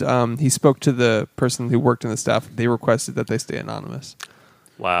 And he spoke to the person who worked in the staff. They requested that they stay anonymous.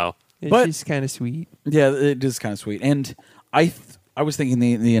 Wow. But- She's kind of sweet. Yeah, it is kind of sweet. And I was thinking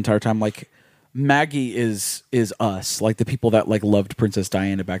the entire time, like, Maggie is us, like the people that like loved Princess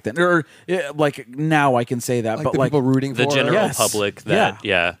Diana back then, or like now I can say that, Like but the like people rooting The for general her. Yes. public that,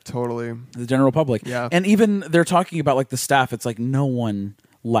 yeah. Totally. the general public, Yeah. and even they're talking about like the staff. It's like no one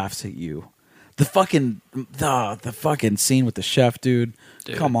laughs at you. The fucking scene with the chef, dude.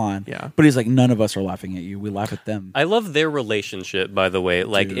 Come on, Yeah. But he's like, none of us are laughing at you. We laugh at them. I love their relationship, by the way.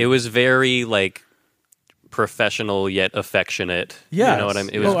 Like, Dude. it was very, like, professional yet affectionate. Yeah, You know what I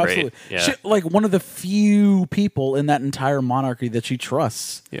mean? It was great. Absolutely. Yeah. She, like one of the few people in that entire monarchy that she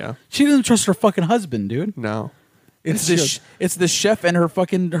trusts. Yeah. She doesn't trust her fucking husband, dude. No. It's She it's the chef and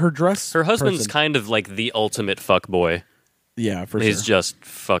her dress. Her husband's person. kind of like the ultimate fuckboy. Yeah, for He's sure. just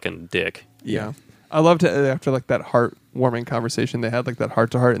fucking dick. Yeah. I loved it after like that heartwarming conversation they had, like that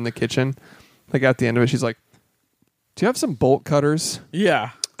heart to heart in the kitchen. Like at the end of it, she's like, "Do you have some bolt cutters?"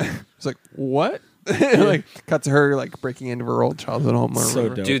 Yeah. It's like, "What?" Like cut to her like breaking into her old childhood home. Or So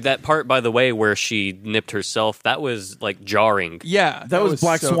whatever. dope. Dude, that part, by the way, where she nipped herself, that was like jarring. Yeah, That was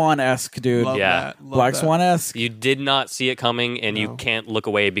Black so- Swan-esque, dude. Love Yeah. that, love Black that. Swan-esque. You did not see it coming, and you No. can't look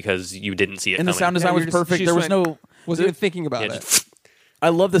away because you didn't see it And the coming. sound design Yeah, was you're just- perfect. she There just was went- no... Wasn't even thinking about Yeah, it. just- I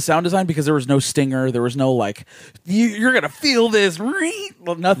love the sound design because there was no stinger. There was no like, you're going to feel this.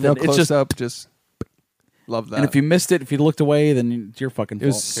 Well, nothing. No It's close just... up, just love that. And if you missed it, if you looked away, then it's your fucking It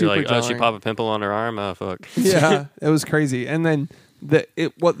was fault. super You're like, oh, she jarring. popped a pimple on her arm? Oh, fuck. Yeah, it was crazy. And then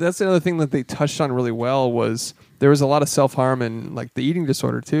that's another thing that they touched on really well was there was a lot of self harm and like the eating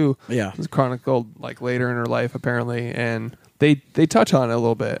disorder too. Yeah. It was chronicled like later in her life apparently, and they touch on it a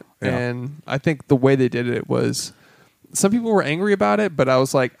little bit. Yeah. And I think the way they did it was. Some people were angry about it, but I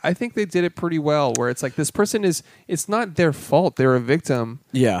was like, I think they did it pretty well. Where it's like this person it's not their fault; they're a victim.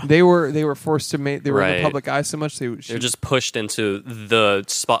 Yeah. they were forced to make. They were in Right. the public eye so much. They're just pushed into the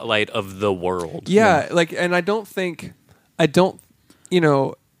spotlight of the world. Yeah, like, and I don't, you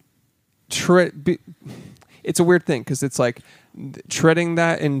know, it's a weird thing because it's like treading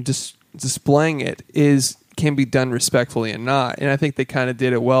that and just displaying it can be done respectfully and not. And I think they kind of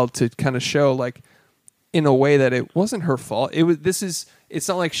did it well to kind of show like in a way that it wasn't her fault. It's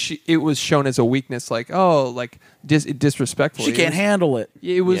not like it was shown as a weakness, like disrespectful. She can't handle it.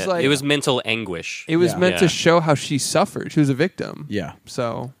 It was Yeah, like it was mental anguish. it was Yeah. meant to Yeah. show how she suffered. She was a victim. Yeah.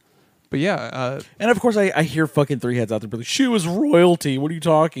 So, but yeah, And of course, I hear fucking three heads out there be like, she was royalty. What are you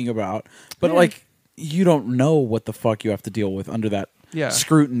talking about? But like, you don't know what the fuck you have to deal with under that Yeah.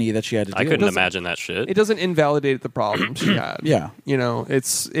 scrutiny that she had to deal I couldn't with. imagine that shit. it doesn't invalidate the problem she had. Yeah. You know,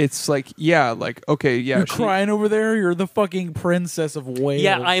 it's like, yeah, like, okay, yeah. You're crying over there. You're the fucking princess of Wales.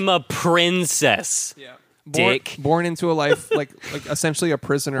 yeah, I'm a princess. Yeah. Dick. Born into a life, like essentially a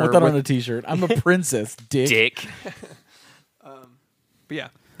prisoner. I want that with- on a t-shirt. I'm a princess, dick. Dick. But yeah,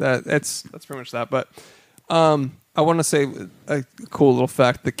 that's pretty much that. But I want to say a cool little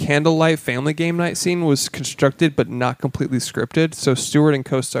fact: the candlelight family game night scene was constructed but not completely scripted. So Stewart and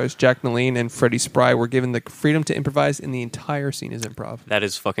co-stars Jack Naleen and Freddie Spry were given the freedom to improvise, and the entire scene is improv. That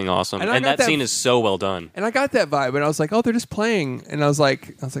is fucking awesome. And I And got that that- scene is so well done. And I got that vibe, and I was like, "Oh, they're just playing." And I was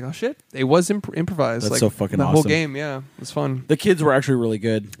like, "Oh shit, it was improvised." That's like, so fucking the whole awesome. game. Yeah, it was fun. The kids were actually really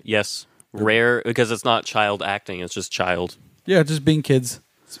good. Yes. Rare, because it's not child acting, it's just child. Yeah, just being kids.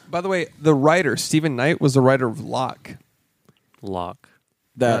 By the way, the writer Stephen Knight was the writer of Locke. Lock.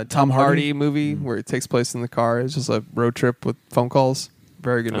 That Tom Hardy. movie where it takes place in the car. It's just a road trip with phone calls.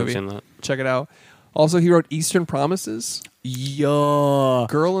 Very good I haven't movie. seen that. Check it out. Also, he wrote Eastern Promises. Yeah.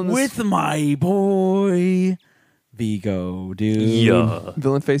 Girl in the with my boy Vigo, dude. Yeah.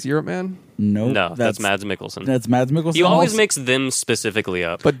 Villain Face Europe Man. Nope. No, that's Mads Mikkelsen. That's Mads Mikkelsen. You always Also- mix them specifically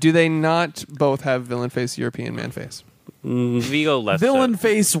up. But do they not both have Villain Face European Man Face? Vigo less villain so.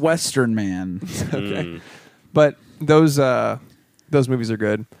 face Western man. Okay. But those movies are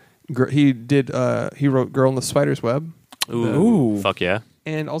good. He wrote Girl in the Spider's Web. Ooh. Ooh. Fuck yeah.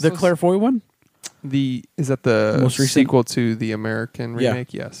 And also The Claire Foy one. is that the Most recent? sequel to the American Yeah.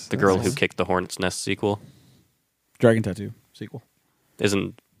 remake? Yes. The girl who kicked the hornet's nest sequel. Dragon Tattoo sequel.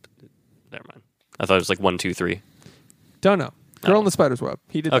 Isn't. Never mind. I thought it was like 1, 2, 3. Don't know. Girl Oh. in the Spider's Web.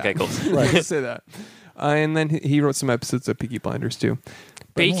 He did Okay, that. cool. Right. Just say that. And then he wrote some episodes of Peaky Blinders too.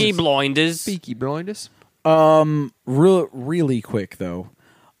 Peaky Blinders. Peaky Blinders. Really quick though,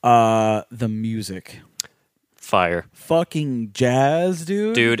 the music, Fire. fucking jazz,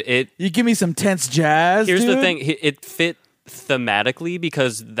 dude. Dude, You give me some tense jazz. here's dude. the thing. It fit thematically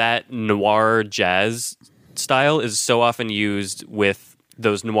because that noir jazz style is so often used with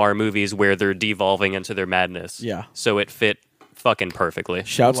those noir movies where they're devolving into their madness. Yeah. So it fit fucking perfectly.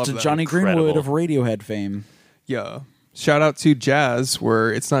 Shouts love to that. Johnny Greenwood Incredible. of Radiohead fame. Yeah. Shout out to jazz,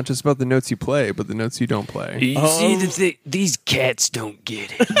 where it's not just about the notes you play, but the notes you don't play. You see, these cats don't get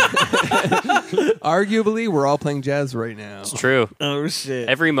it. Arguably, we're all playing jazz right now. It's true. Oh shit!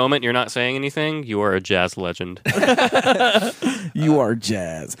 Every moment you're not saying anything, you are a jazz legend. You are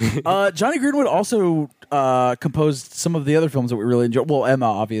jazz. Johnny Greenwood also composed some of the other films that we really enjoy. Well, Emma,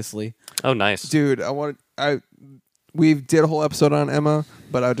 obviously. Oh, nice. Dude, we did a whole episode on Emma,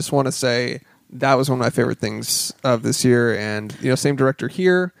 but I just want to say that was one of my favorite things of this year, and same director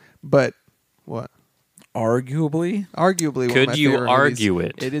here, but what? Arguably, Arguably, one of Could my you favorite argue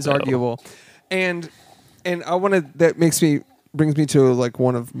movies. it, It is though? arguable, and I want to. That brings me to like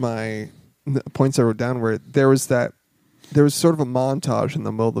one of my points I wrote down, where there was sort of a montage in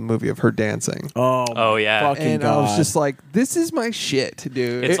the middle of the movie of her dancing, Oh, yeah. fucking and God. I was just like, "This is my shit,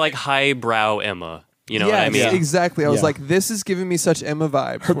 dude." It's like highbrow Emma. You know what I mean? Exactly. I was Yeah. like, "This is giving me such Emma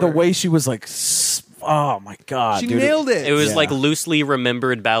vibes." the where way she was like, oh my God, she dude. nailed it. It was Yeah. like loosely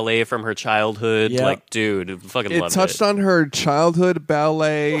remembered ballet from her childhood. Yep. Like, dude, fucking It loved touched it. on her childhood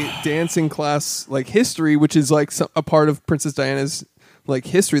ballet dancing class like history, which is like a part of Princess Diana's like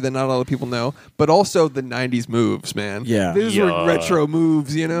history that not a lot of people know, but also the 90s moves, man. Yeah. These Yeah. were retro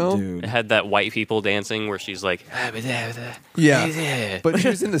moves, It Dude. had that white people dancing where she's like, Yeah. But she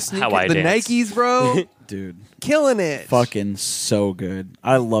was in the sneakers, How I the dance. Nikes, bro. Dude, Killing it. fucking so good.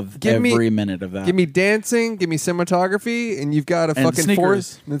 I love Give me- every minute of that. Give me dancing, give me cinematography, and you've got a And fucking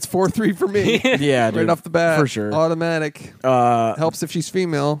sneakers. 4. It's 4-3 for me. yeah, dude, Right off the bat. for sure. Automatic. Helps if she's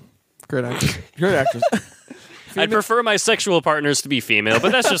female. Great actress. Great actress. I'd prefer my sexual partners to be female,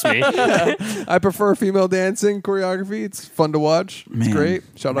 but that's just me. I prefer female dancing choreography. It's fun to watch. It's Man. great.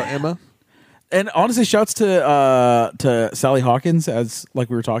 Shout out Emma. And honestly, shouts to Sally Hawkins, as like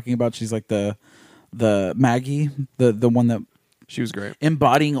we were talking about. She's like the Maggie, the one that She was great.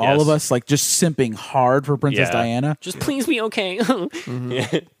 embodying all Yes. of us, like just simping hard for Princess Yeah. Diana, Just please be okay.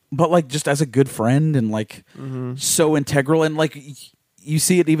 but like just as a good friend and like so integral. And like you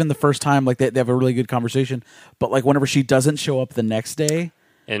see it even the first time, like they have a really good conversation. But like whenever she doesn't show up the next day,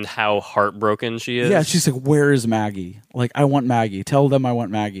 And how heartbroken she is. yeah, she's like, "Where is Maggie? Like, I want Maggie. Tell them I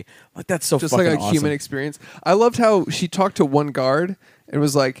want Maggie." Like that's so Just fucking like a awesome. human experience. I loved how she talked to one guard and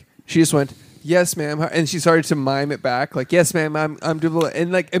was like, she just went, "Yes, ma'am," and she started to mime it back, like, "Yes, ma'am, I'm doing,"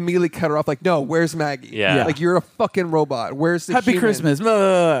 and like immediately cut her off, like, "No, where's Maggie? Yeah. Like you're a fucking robot. Where's the Happy human?" Christmas.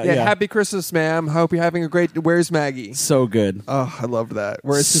 Yeah, happy Christmas, ma'am. Hope you're having a great. Where's Maggie? So good. Oh, I loved that.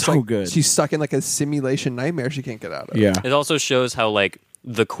 Where it's just So like good. she's stuck in like a simulation nightmare she can't get out of. Yeah. It also shows how, like,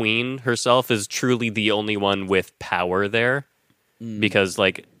 the queen herself is truly the only one with power there. Because,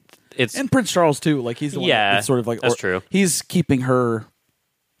 like, it's... And Prince Charles too. Like he's the one Yeah, that's sort of like that's true. He's keeping her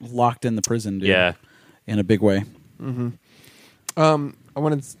locked in the prison, dude. Yeah. In a big way. I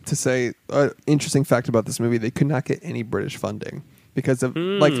wanted to say an interesting fact about this movie: they could not get any British funding because of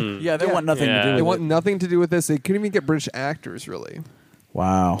like Yeah, they want nothing to Yeah. do with they it. want nothing to do with this. They couldn't even get British actors really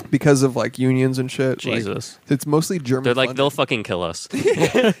Wow. because of like unions and shit. Like, Jesus. it's mostly German. They're like, funded. they'll fucking kill us.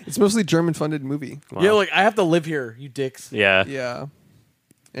 It's mostly German funded movie. Wow. Yeah, like I have to live here, you dicks. Yeah. Yeah.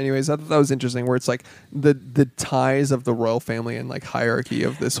 Anyways, I thought that was interesting. Where it's like the ties of the royal family and like hierarchy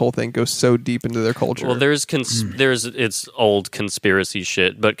of this whole thing goes so deep into their culture. Well, there's it's old conspiracy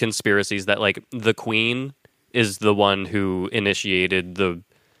shit, but conspiracies that, like, the queen is the one who initiated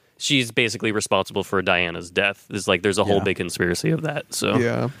she's basically responsible for Diana's death. It's like there's a whole Yeah. big conspiracy of that. So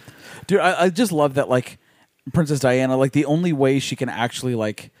yeah. Dude, I just love that like Princess Diana, like the only way she can actually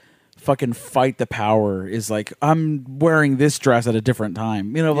like fucking fight the power is like, I'm wearing this dress at a different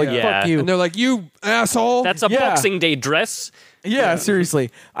time. You know, like Yeah. fuck you. And they're like, "You asshole." that's a Yeah. Boxing Day dress. Yeah,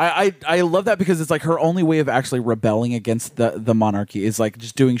 seriously. I love that because it's like her only way of actually rebelling against the monarchy is like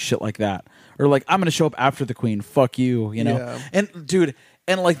just doing shit like that. Or like, I'm gonna show up after the queen. Fuck you, you know? Yeah. And dude,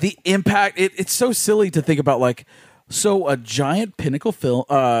 and like the impact, it's so silly to think about like, so a giant pinnacle film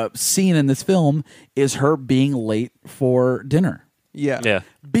scene in this film is her being late for dinner. yeah. Yeah.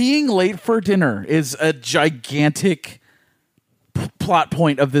 Being late for dinner is a gigantic plot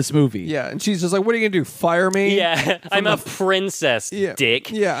point of this movie. Yeah, and she's just like, "What are you gonna do? Fire me?" Yeah. I'm a princess, yeah. dick.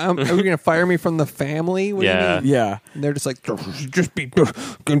 Yeah, are we gonna fire me from the family? What Yeah. do you mean? Yeah. And they're just like,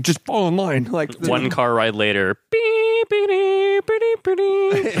 just fall in line. Like One car ride later, beep.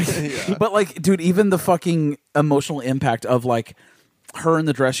 But like, dude, even the fucking emotional impact of like her in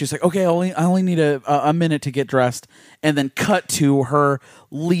the dress. She's like, okay, I only need a minute to get dressed, and then cut to her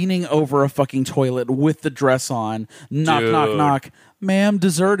leaning over a fucking toilet with the dress on. Knock, Dude. knock, knock. Ma'am,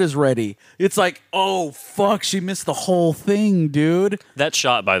 dessert is ready. It's like, oh fuck, she missed the whole thing, dude. That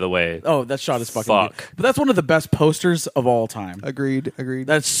shot, by the way. Oh, that shot is fucking. Fuck. Good. But that's one of the best posters of all time. Agreed.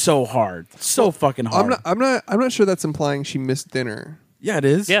 That's so hard, so fucking hard. I'm not sure that's implying she missed dinner. Yeah, it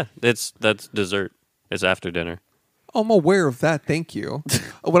is. Yeah, that's dessert. It's after dinner. I'm aware of that. Thank you.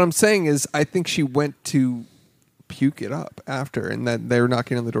 What I'm saying is, I think she went to puke it up after, and that they were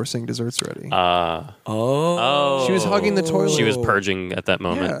knocking on the door saying dessert's ready. Oh. She was hugging the toilet. She was purging at that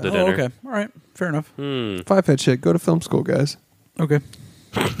moment, Yeah. the Oh, dinner. okay. All right. Fair enough. Five-head shit. Go to film school, guys. Okay.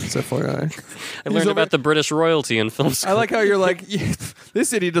 That's FYI. I learned about the British royalty in film school. I like how you're like,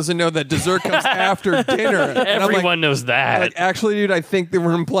 this idiot doesn't know that dessert comes after dinner. And I'm like, Everyone knows that. like, actually, dude, I think they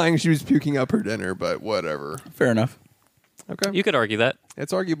were implying she was puking up her dinner, but whatever. Fair enough. Okay. You could argue that.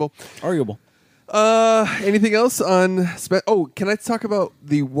 It's arguable. Arguable. Anything else on... can I talk about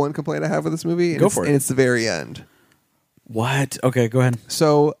the one complaint I have with this movie? Go for it. And it's the very end. What? Okay, go ahead.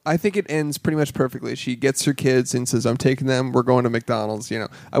 So I think it ends pretty much perfectly. She gets her kids and says, I'm taking them. We're going to McDonald's. You know,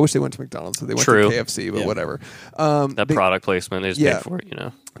 I wish they went to McDonald's. So they went True. to KFC, but Yeah. whatever. That product placement is yeah. paid for it, you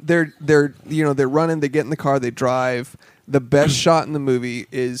know. They're running. They get in the car. They drive. The best shot in the movie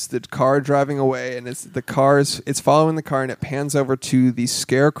is the car driving away, and it's following the car, and it pans over to the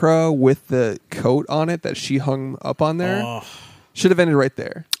scarecrow with the coat on it that she hung up on there. Oh. Should have ended right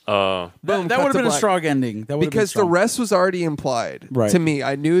there. Oh. Boom, That cut would have to been a black. strong ending. That would have been Because the strong. rest was already implied Right. to me.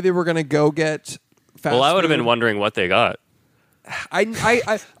 I knew they were going to go get fast Well, I would have food. been wondering what they got.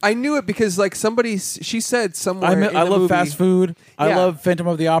 I knew it because like she said somewhere. in I the love movie, fast food. I Yeah. love Phantom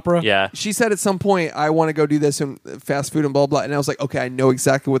of the Opera. Yeah. She said at some point, I want to go do this and fast food and blah blah. And I was like, okay, I know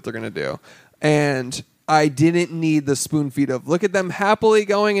exactly what they're gonna do, and I didn't need the spoon feed of look at them happily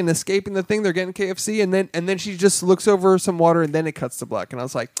going and escaping the thing. They're getting KFC, and then she just looks over some water, and then it cuts to black. And I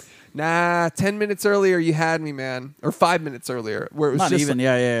was like, nah, 10 minutes earlier you had me, man, or 5 minutes earlier, where it was Not just even. like,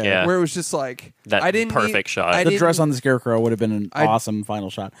 Yeah. Yeah. where it was just like That I didn't perfect need, shot. I The didn't- dress on the scarecrow would have been an I- awesome final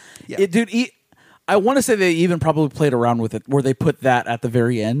shot. Yeah. Dude, I want to say they even probably played around with it, where they put that at the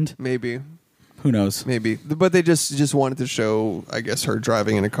very end. maybe. Who knows? Maybe, but they just wanted to show, I guess, her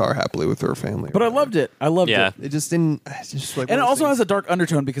driving in a car happily with her family. But I loved it. I loved Yeah. it. It just didn't. It's just like, And it one of also those has a dark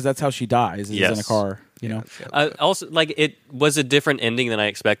undertone because that's how she dies. Is in a Yes. car. You know. Also, like, it was a different ending than I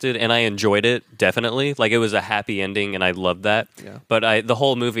expected, and I enjoyed it, definitely. Like, it was a happy ending, and I loved that. Yeah. But the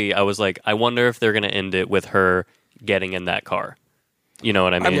whole movie, I was like, I wonder if they're going to end it with her getting in that car. You know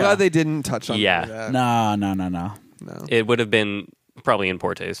what I mean? I'm glad they didn't touch on Yeah. that. No. No. It would have been probably in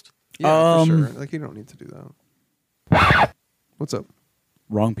poor taste. Yeah, for sure. Like, you don't need to do that. What's up?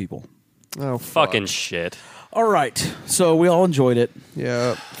 Wrong people. Oh, fuck. Fucking shit. All right. So we all enjoyed it.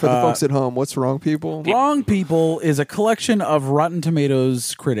 Yeah. For the folks at home, what's wrong, people? Wrong People is a collection of Rotten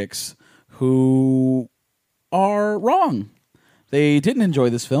Tomatoes critics who are wrong. They didn't enjoy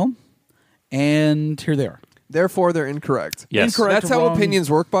this film, and here they are. Therefore, they're incorrect. Yes. Incorrect. That's how wrong. opinions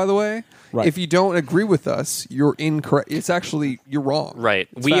work, by the way. Right. If you don't agree with us, you're incorrect. It's actually, you're wrong. Right.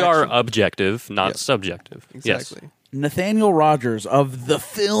 It's We are factual. objective, not Yes. subjective. Exactly. Yes. Nathaniel Rogers of The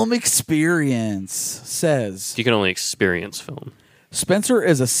Film Experience says You can only experience film. Spencer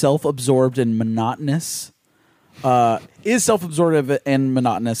is a self-absorbed and monotonous. Is self-absorbed and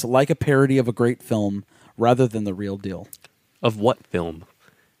monotonous, like a parody of a great film, rather than the real deal, Of what film?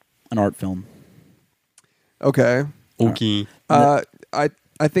 an art film. Okay. Okay.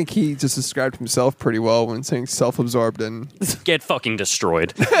 I think he just described himself pretty well when saying self-absorbed and Get fucking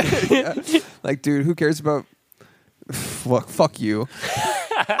destroyed. like, dude, who cares about? Fuck you,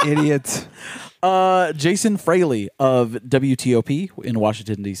 idiot. Jason Fraley of WTOP in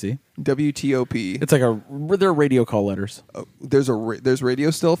Washington D.C. WTOP. It's like they're radio call letters. There's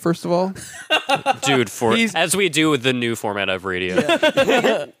radio still. First of all, Dude, as we do with the new format of radio.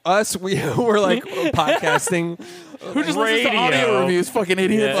 us we're like podcasting. Who just listens to audio reviews? Fucking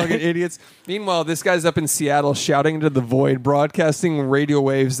idiots. Fucking idiots. Meanwhile, this guy's up in Seattle shouting into the void, broadcasting radio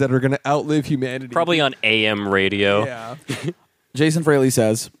waves that are going to outlive humanity. Probably on AM radio. Yeah. Jason Fraley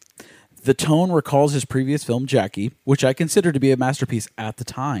says, the tone recalls his previous film, Jackie, which I consider to be a masterpiece at the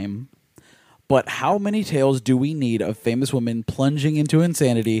time. But how many tales do we need of famous women plunging into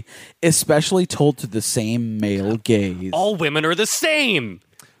insanity, especially told to the same male gaze? All women are the same.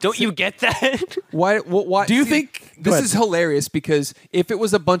 Don't you get that? Why? Do you think- go this ahead. is hilarious? Because if it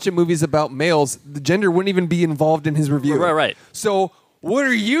was a bunch of movies about males, the gender wouldn't even be involved in his review. Right. So what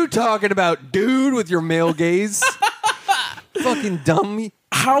are you talking about, dude? With your male gaze? Fucking dumb.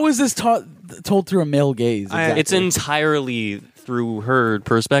 How is this told through a male gaze? Exactly. It's entirely through her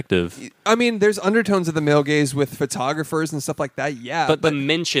perspective. I mean, there's undertones of the male gaze with photographers and stuff like that. Yeah, But the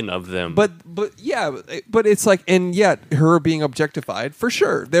mention of them. but it's like, and yet her being objectified for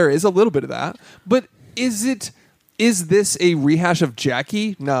sure. There is a little bit of that. But is this a rehash of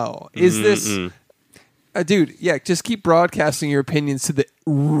Jackie? No. Is this? Dude, yeah, just keep broadcasting your opinions to the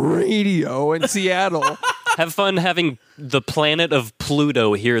radio in Seattle. Have fun having the planet of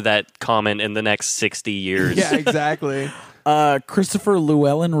Pluto hear that comment in the next 60 years. Yeah, exactly. Christopher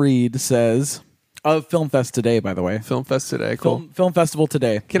Llewellyn Reed says of Film Fest today, by the way. Film Fest today, cool. Film Festival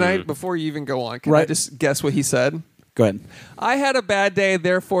today. Can I, before you even go on, can I just guess what he said? Go ahead. I had a bad day,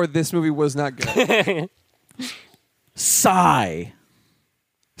 therefore this movie was not good. Sigh.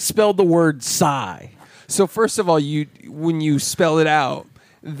 Spelled the word sigh. So first of all, when you spell it out,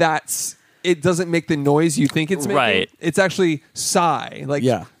 it doesn't make the noise you think it's making. Right. It's actually sigh.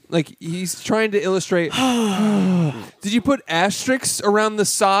 Like he's trying to illustrate. Did you put asterisks around the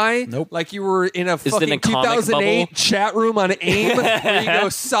sigh? Nope. Like you were in a it fucking a comic 2008 bubble? chat room on AIM where you go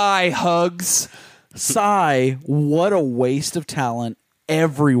sigh hugs. Sigh. What a waste of talent.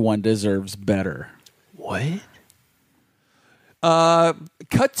 Everyone deserves better. What?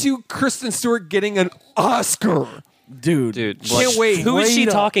 Cut to Kristen Stewart getting an Oscar. Dude. Can't wait. Who is she Straight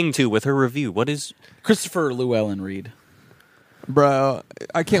up. talking to with her review? What is... Christopher Llewellyn Reed. Bro,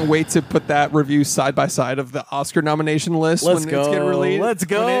 I can't wait to put that review side by side of the Oscar nomination list Let's when go. it's getting released. Let's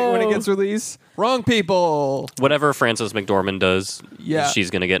go. When it gets released. Wrong people. Whatever Frances McDormand does, Yeah. she's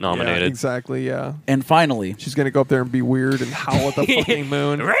going to get nominated. Yeah, exactly, yeah. And finally, She's going to go up there and be weird and howl at the fucking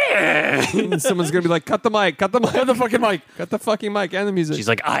moon. And someone's going to be like, cut the mic, cut the mic. cut the fucking mic. Cut the fucking mic and the music. She's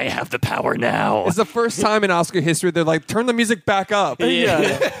like, I have the power now. It's the first time in Oscar history they're like, turn the music back up.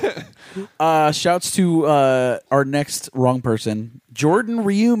 Yeah. Shouts to our next wrong person, Jordan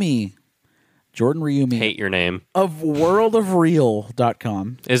Ryumi. Jordan Ryumi Hate your name. of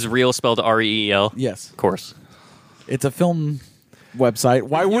worldofreal.com. Is real spelled R-E-E-L? Yes. Of course. It's a film website.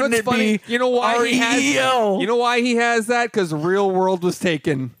 Why wouldn't it be You know why he has REEL? You know why he has that? Because Real World was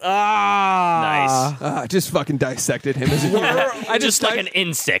taken. Nice. Just fucking dissected him as a human. I Just like an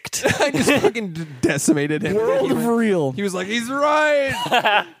insect. I just fucking decimated him. World of Real. He was like, he's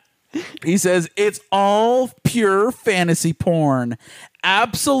right. He says it's all pure fantasy porn,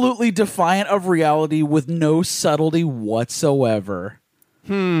 absolutely defiant of reality with no subtlety whatsoever.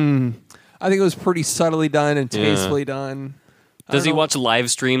 I think it was pretty subtly done and tastefully done. Does he watch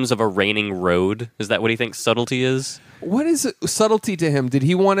live streams of a raining road? Is that what he thinks subtlety is? What is subtlety to him? Did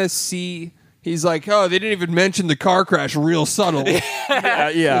he want to see? He's like, oh, they didn't even mention the car crash. Real subtle.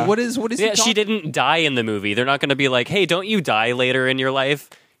 Yeah. What is? Yeah, she didn't die in the movie. They're not going to be like, hey, don't you die later in your life?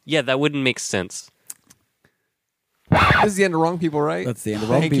 Yeah, that wouldn't make sense. This is the end of Wrong People, right? That's the end of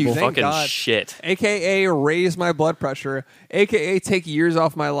Wrong Thank People. You, thank Fucking God. shit. AKA raise my blood pressure. AKA take years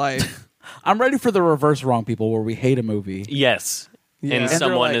off my life. I'm ready for the reverse wrong people where we hate a movie. Yes. Yeah. And And they're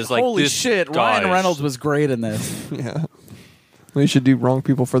someone is like, holy this shit, Ryan gosh. Reynolds was great in this. Yeah. We should do Wrong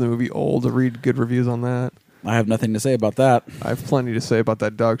People for the movie Old to read good reviews on that. I have nothing to say about that. I have plenty to say about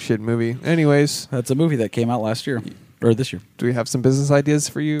that dog shit movie. Anyways, That's a movie that came out last year. Or this year. do we have some business ideas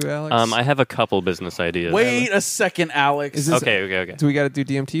for you, Alex? I have a couple business ideas. Wait a second, Alex. Is this- Okay. Do we got to do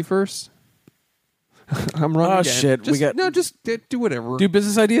DMT first? I'm running. Oh, again. shit, we got- just do whatever. do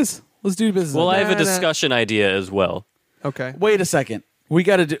business ideas? Let's do business Well, I ideas. have a discussion idea as well. Okay. Wait a second. We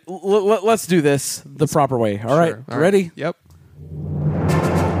got to do. Let's do this the proper way. All right. Sure. All right. Ready? Yep.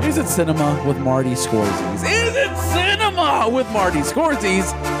 Is it cinema with Marty Scorsese? Is it cinema with Marty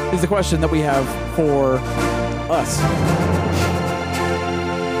Scorsese? Is the question that we have for us.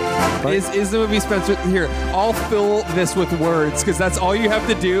 Right. Is the movie Spencer here? I'll fill this with words because that's all you have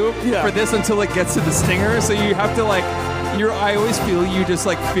to do Yeah. for this until it gets to the stinger. So you have to I always feel you just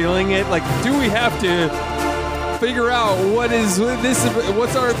like feeling it. Like, do we have to figure out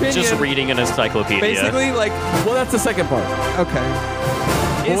what's our opinion? Just reading an encyclopedia. Basically, like, Well, that's the second part.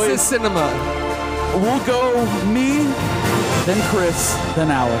 okay. Is Boys. this cinema? We'll go me, then Chris,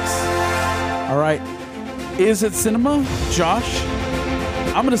 then Alex. All right. Is it cinema? Josh?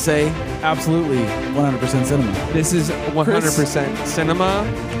 I'm going to say absolutely 100% cinema. This is 100% cinema.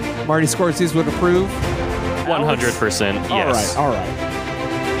 Marty Scorsese would approve. 100%. Yes. All right.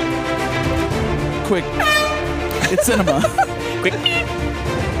 Quick. It's cinema. Quick.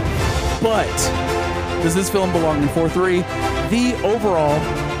 But does this film belong in 4-3? The overall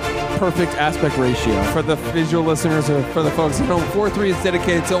perfect aspect ratio. For the visual listeners or for the folks at home, 4-3 is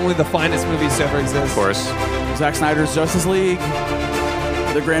dedicated to only the finest movies to ever exist. Of course. Zack Snyder's Justice League.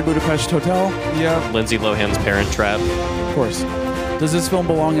 The Grand Budapest Hotel. Yeah. Lindsay Lohan's Parent Trap. Of course. Does this film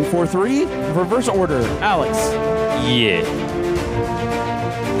belong in 4-3? Reverse order. Alex. Yeah.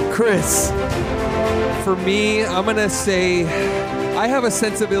 Chris. For me, I'm going to say I have a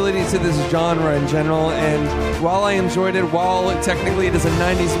sensibility to this genre in general, and while I enjoyed it, while technically it is a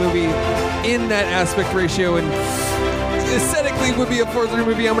 90s movie in that aspect ratio and aesthetically would be a 4-3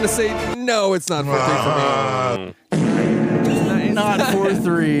 movie, I'm going to say no, it's not 4-3 for me. Not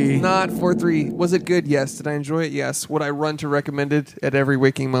 4-3. Not 4-3. Was it good? Yes. Did I enjoy it? Yes. Would I run to recommend it at every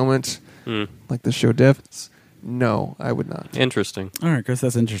waking moment like the show does? No, I would not. Interesting. All right, Chris,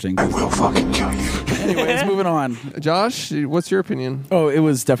 that's interesting. I will fucking kill you. Anyways, moving on. Josh, what's your opinion? Oh, it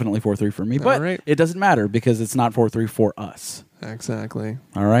was definitely 4-3 for me, but All right. it doesn't matter because it's not 4-3 for us. Exactly.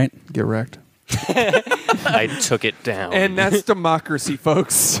 All right? Get wrecked. I took it down. And that's democracy,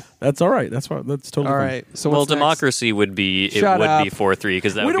 folks. That's all right. That's totally All fine. right. So well, what's next? democracy would be Shut would up. be 4-3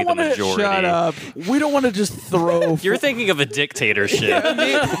 because that We would be don't the wanna- majority. Shut up. We don't want to just throw... You're thinking of a dictatorship.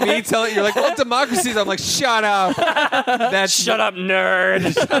 me telling you're like, well, democracies. I'm like, shut up. That's Shut up,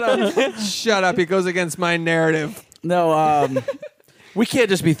 nerd. Shut up. It goes against my narrative. No, we can't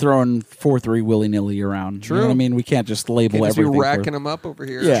just be throwing 4-3 willy-nilly around. True. You know what I mean? We can't just label Can't just be everything. racking them up over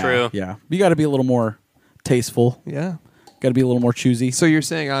here. Yeah, True. Yeah. You got to be a little more tasteful. Yeah. Got to be a little more choosy. So you're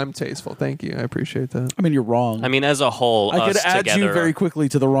saying I'm tasteful. Thank you. I appreciate that. I mean, you're wrong. I mean, as a whole, I could us add together. you very quickly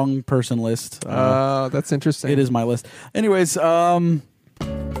to the wrong person list. That's interesting. It is my list. Anyways,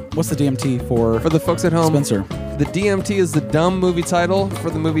 what's the DMT for For the folks at home, Spencer? the DMT is the dumb movie title for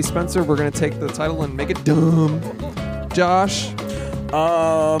the movie Spencer. We're going to take the title and make it dumb. Josh.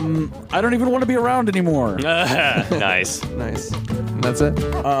 I don't even want to be around anymore. Nice. Nice. And that's it.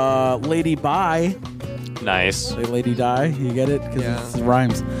 Lady Bye. Nice. Say Lady Die. You get it? Because Yeah. it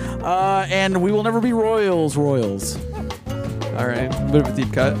rhymes. And We Will Never Be Royals. Royals. All right. Bit of a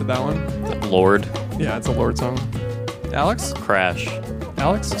deep cut with that one. Lord. Yeah, it's a Lord song. Alex? Crash.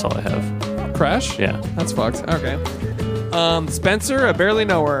 Alex? That's all I have. Crash? Yeah. That's fucked. Okay. Spencer, I barely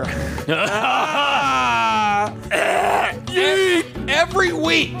know her. Every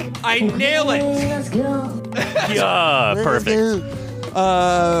week, I nail it. Let's go. Yeah, perfect.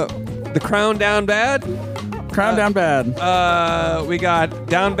 The Crown Down Bad. Crown Down Bad. We got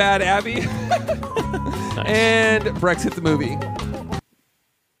Down Bad Abbey. And Brexit the movie.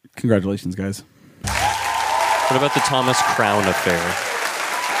 Congratulations, guys. What about the Thomas Crown affair?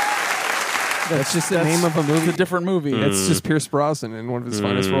 That's just the name of a movie. It's a different movie. It's just Pierce Brosnan in one of his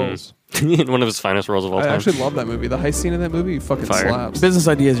finest roles. One of his finest roles of all I time. actually love that movie. The heist scene in that movie fucking Fire. slaps. Business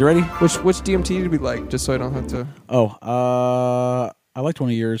ideas. You ready? Which DMT did we like? Just so I don't have to. I liked one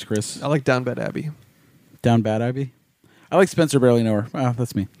of yours, Chris. I like Down Bad Abbey. Down Bad Abbey. I like Spencer Barely Know Her. Oh,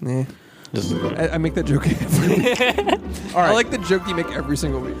 that's me. Eh. Just- I make that joke every week. All right. I like the joke you make every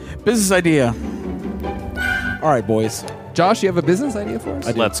single week. Business idea. All right, boys. Josh, you have a business idea for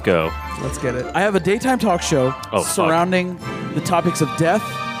us? Let's go. Let's get it. I have a daytime talk show Oh, fuck. surrounding the topics of death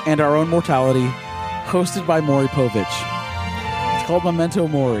and our own mortality, hosted by Maury Povich. It's called Memento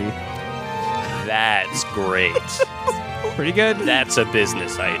Mori. That's great. Pretty good. That's a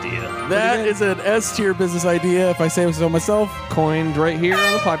business idea. That is an S tier business idea, if I say so myself. Coined right here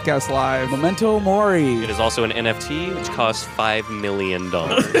on the podcast live. Memento Mori. It is also an NFT, which costs $5 million.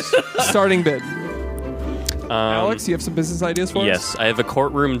 Starting bid. Alex, you have some business ideas for us? Yes, I have a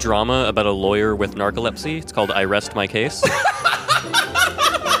courtroom drama about a lawyer with narcolepsy. It's called I Rest My Case.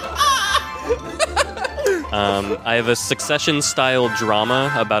 I have a Succession-style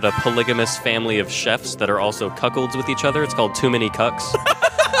drama about a polygamous family of chefs that are also cuckolds with each other. It's called Too Many Cucks.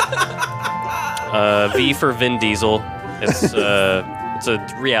 V for Vin Diesel. It's a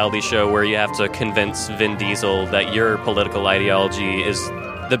reality show where you have to convince Vin Diesel that your political ideology is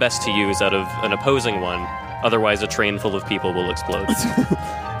the best to use out of an opposing one. Otherwise, a train full of people will explode.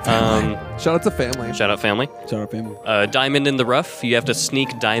 Shout out to family. Shout out, family. Shout out, family. Diamond in the Rough. You have to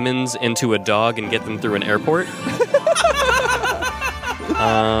sneak diamonds into a dog and get them through an airport.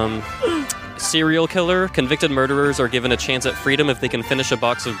 Serial killer. Convicted murderers are given a chance at freedom if they can finish a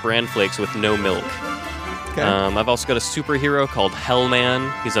box of bran flakes with no milk. Okay. I've also got a superhero called Hellman.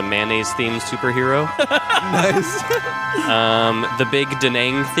 He's a mayonnaise-themed superhero. Nice. The Big Da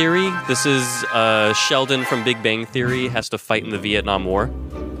Nang Theory. This is Sheldon from Big Bang Theory has to fight in the Vietnam War.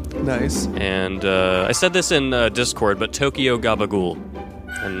 Nice. And I said this in Discord, but Tokyo Gabagool.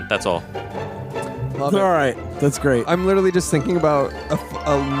 And that's all. Love All it. right. That's great. I'm literally just thinking about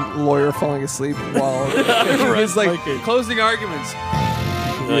a lawyer falling asleep while he's like closing arguments.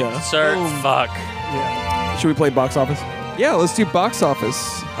 Like, Yeah. sir, fuck. Should we play box office? Yeah, let's do box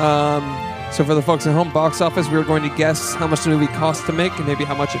office. So for the folks at home, box office, we were going to guess how much the movie cost to make and maybe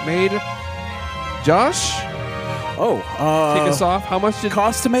how much it made. Josh, kick us off. How much did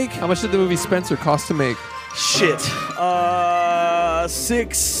Cost to make? How much did the movie Spencer cost to make? Shit.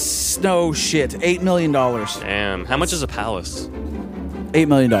 $8 million. Damn. How much is a palace? $8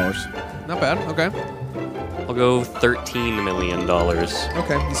 million. Not bad. Okay. I'll go $13 million.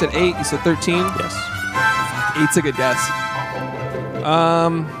 Okay. You said 8. You said 13. Yes. 8's a good guess.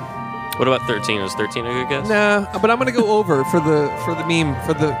 What about 13? Is 13 a good guess? Nah, but I'm gonna go over for the meme,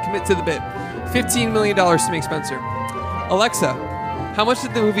 for the commit to the bit. $15 million to make Spencer. Alexa, how much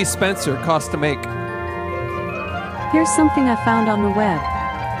did the movie Spencer cost to make? Here's something I found on the web.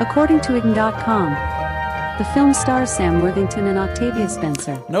 According to ign.com, the film stars Sam Worthington and Octavia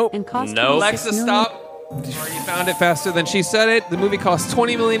Spencer. Nope. And cost Nope. Alexa, stop. Sorry, you found it faster than she said it. The movie cost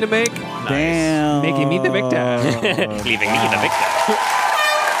 $20 million to make. Damn. Making me the victim. Leaving me the victim.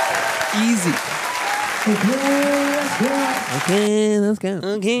 Easy. Okay, let's go.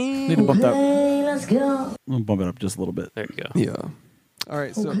 Okay. Need to bump that. Okay, let's go. I'm gonna bump it up just a little bit. There you go. Yeah. All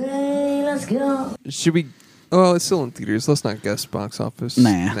right, so Okay, let's go. should we... Oh, it's still in theaters. Let's not guess box office.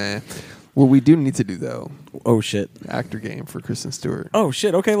 Nah. What we do need to do, though, Oh shit. actor game for Kristen Stewart. Oh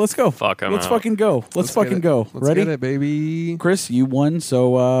shit. Okay, let's go. Fuck, I'm Let's out. fucking go. Let's fucking get it. go. Let's Ready? get it, baby. Chris, you won, so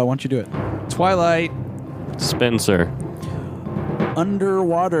why don't you do it? Twilight, Spencer.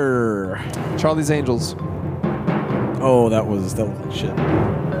 Underwater. Charlie's Angels. Oh, that was like shit.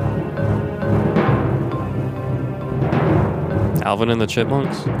 Alvin and the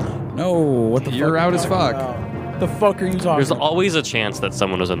Chipmunks. No, what the fuck? You're are you out as talking fuck. about? The fuck are you talking There's about? always a chance that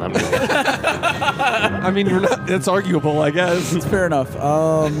someone was in that movie. I mean, it's arguable, I guess. It's fair enough.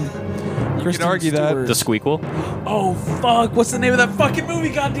 Kristen argue that. Stewart. The Squeakquel. Oh fuck! What's the name of that fucking movie?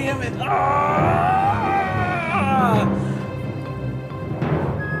 God damn it!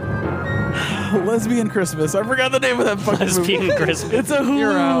 Lesbian Christmas. I forgot the name of that fucking Lesbian movie. Christmas. It's a Hulu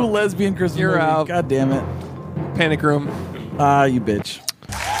You're out. lesbian Christmas You're movie. out. God damn it! Panic Room. You bitch.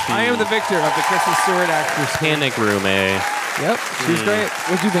 I am the victor of the Kristen Stewart actors. Panic Room, eh? Yep, she's great.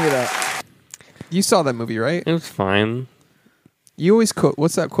 What'd you think of that? You saw that movie, right? It was fine. You always quote.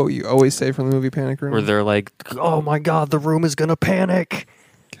 What's that quote you always say from the movie Panic Room? Where they're like, oh my god, the room is gonna panic.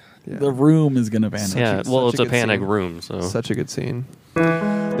 Yeah. The room is gonna vanish. Yeah, well, such it's a a good panic scene. room, so. Such a good scene.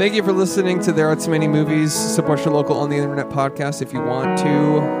 Thank you for listening to There Are Too Many Movies. Support your local on the internet podcast if you want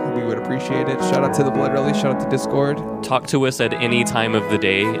to. We would appreciate it. Shout out to the Blood Rally. Shout out to Discord. Talk to us at any time of the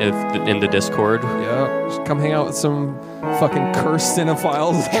day in the Discord. Yeah, just come hang out with some fucking cursed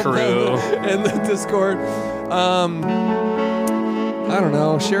cinephiles. True. in the Discord. I don't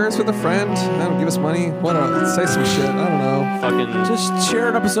know. Share us with a friend. I don't give us money. Say some shit. I don't know. Fucking. Just share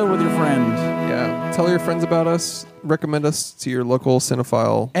an episode with your friend. Yeah. Tell your friends about us. Recommend us to your local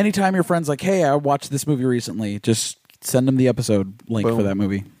cinephile. Anytime your friend's like, "Hey, I watched this movie recently," just send them the episode link Boom. for that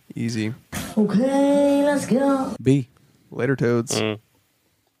movie. Easy. Okay, let's go. B. Later, toads. Mm.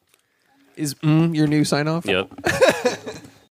 Is your new sign off? Yep.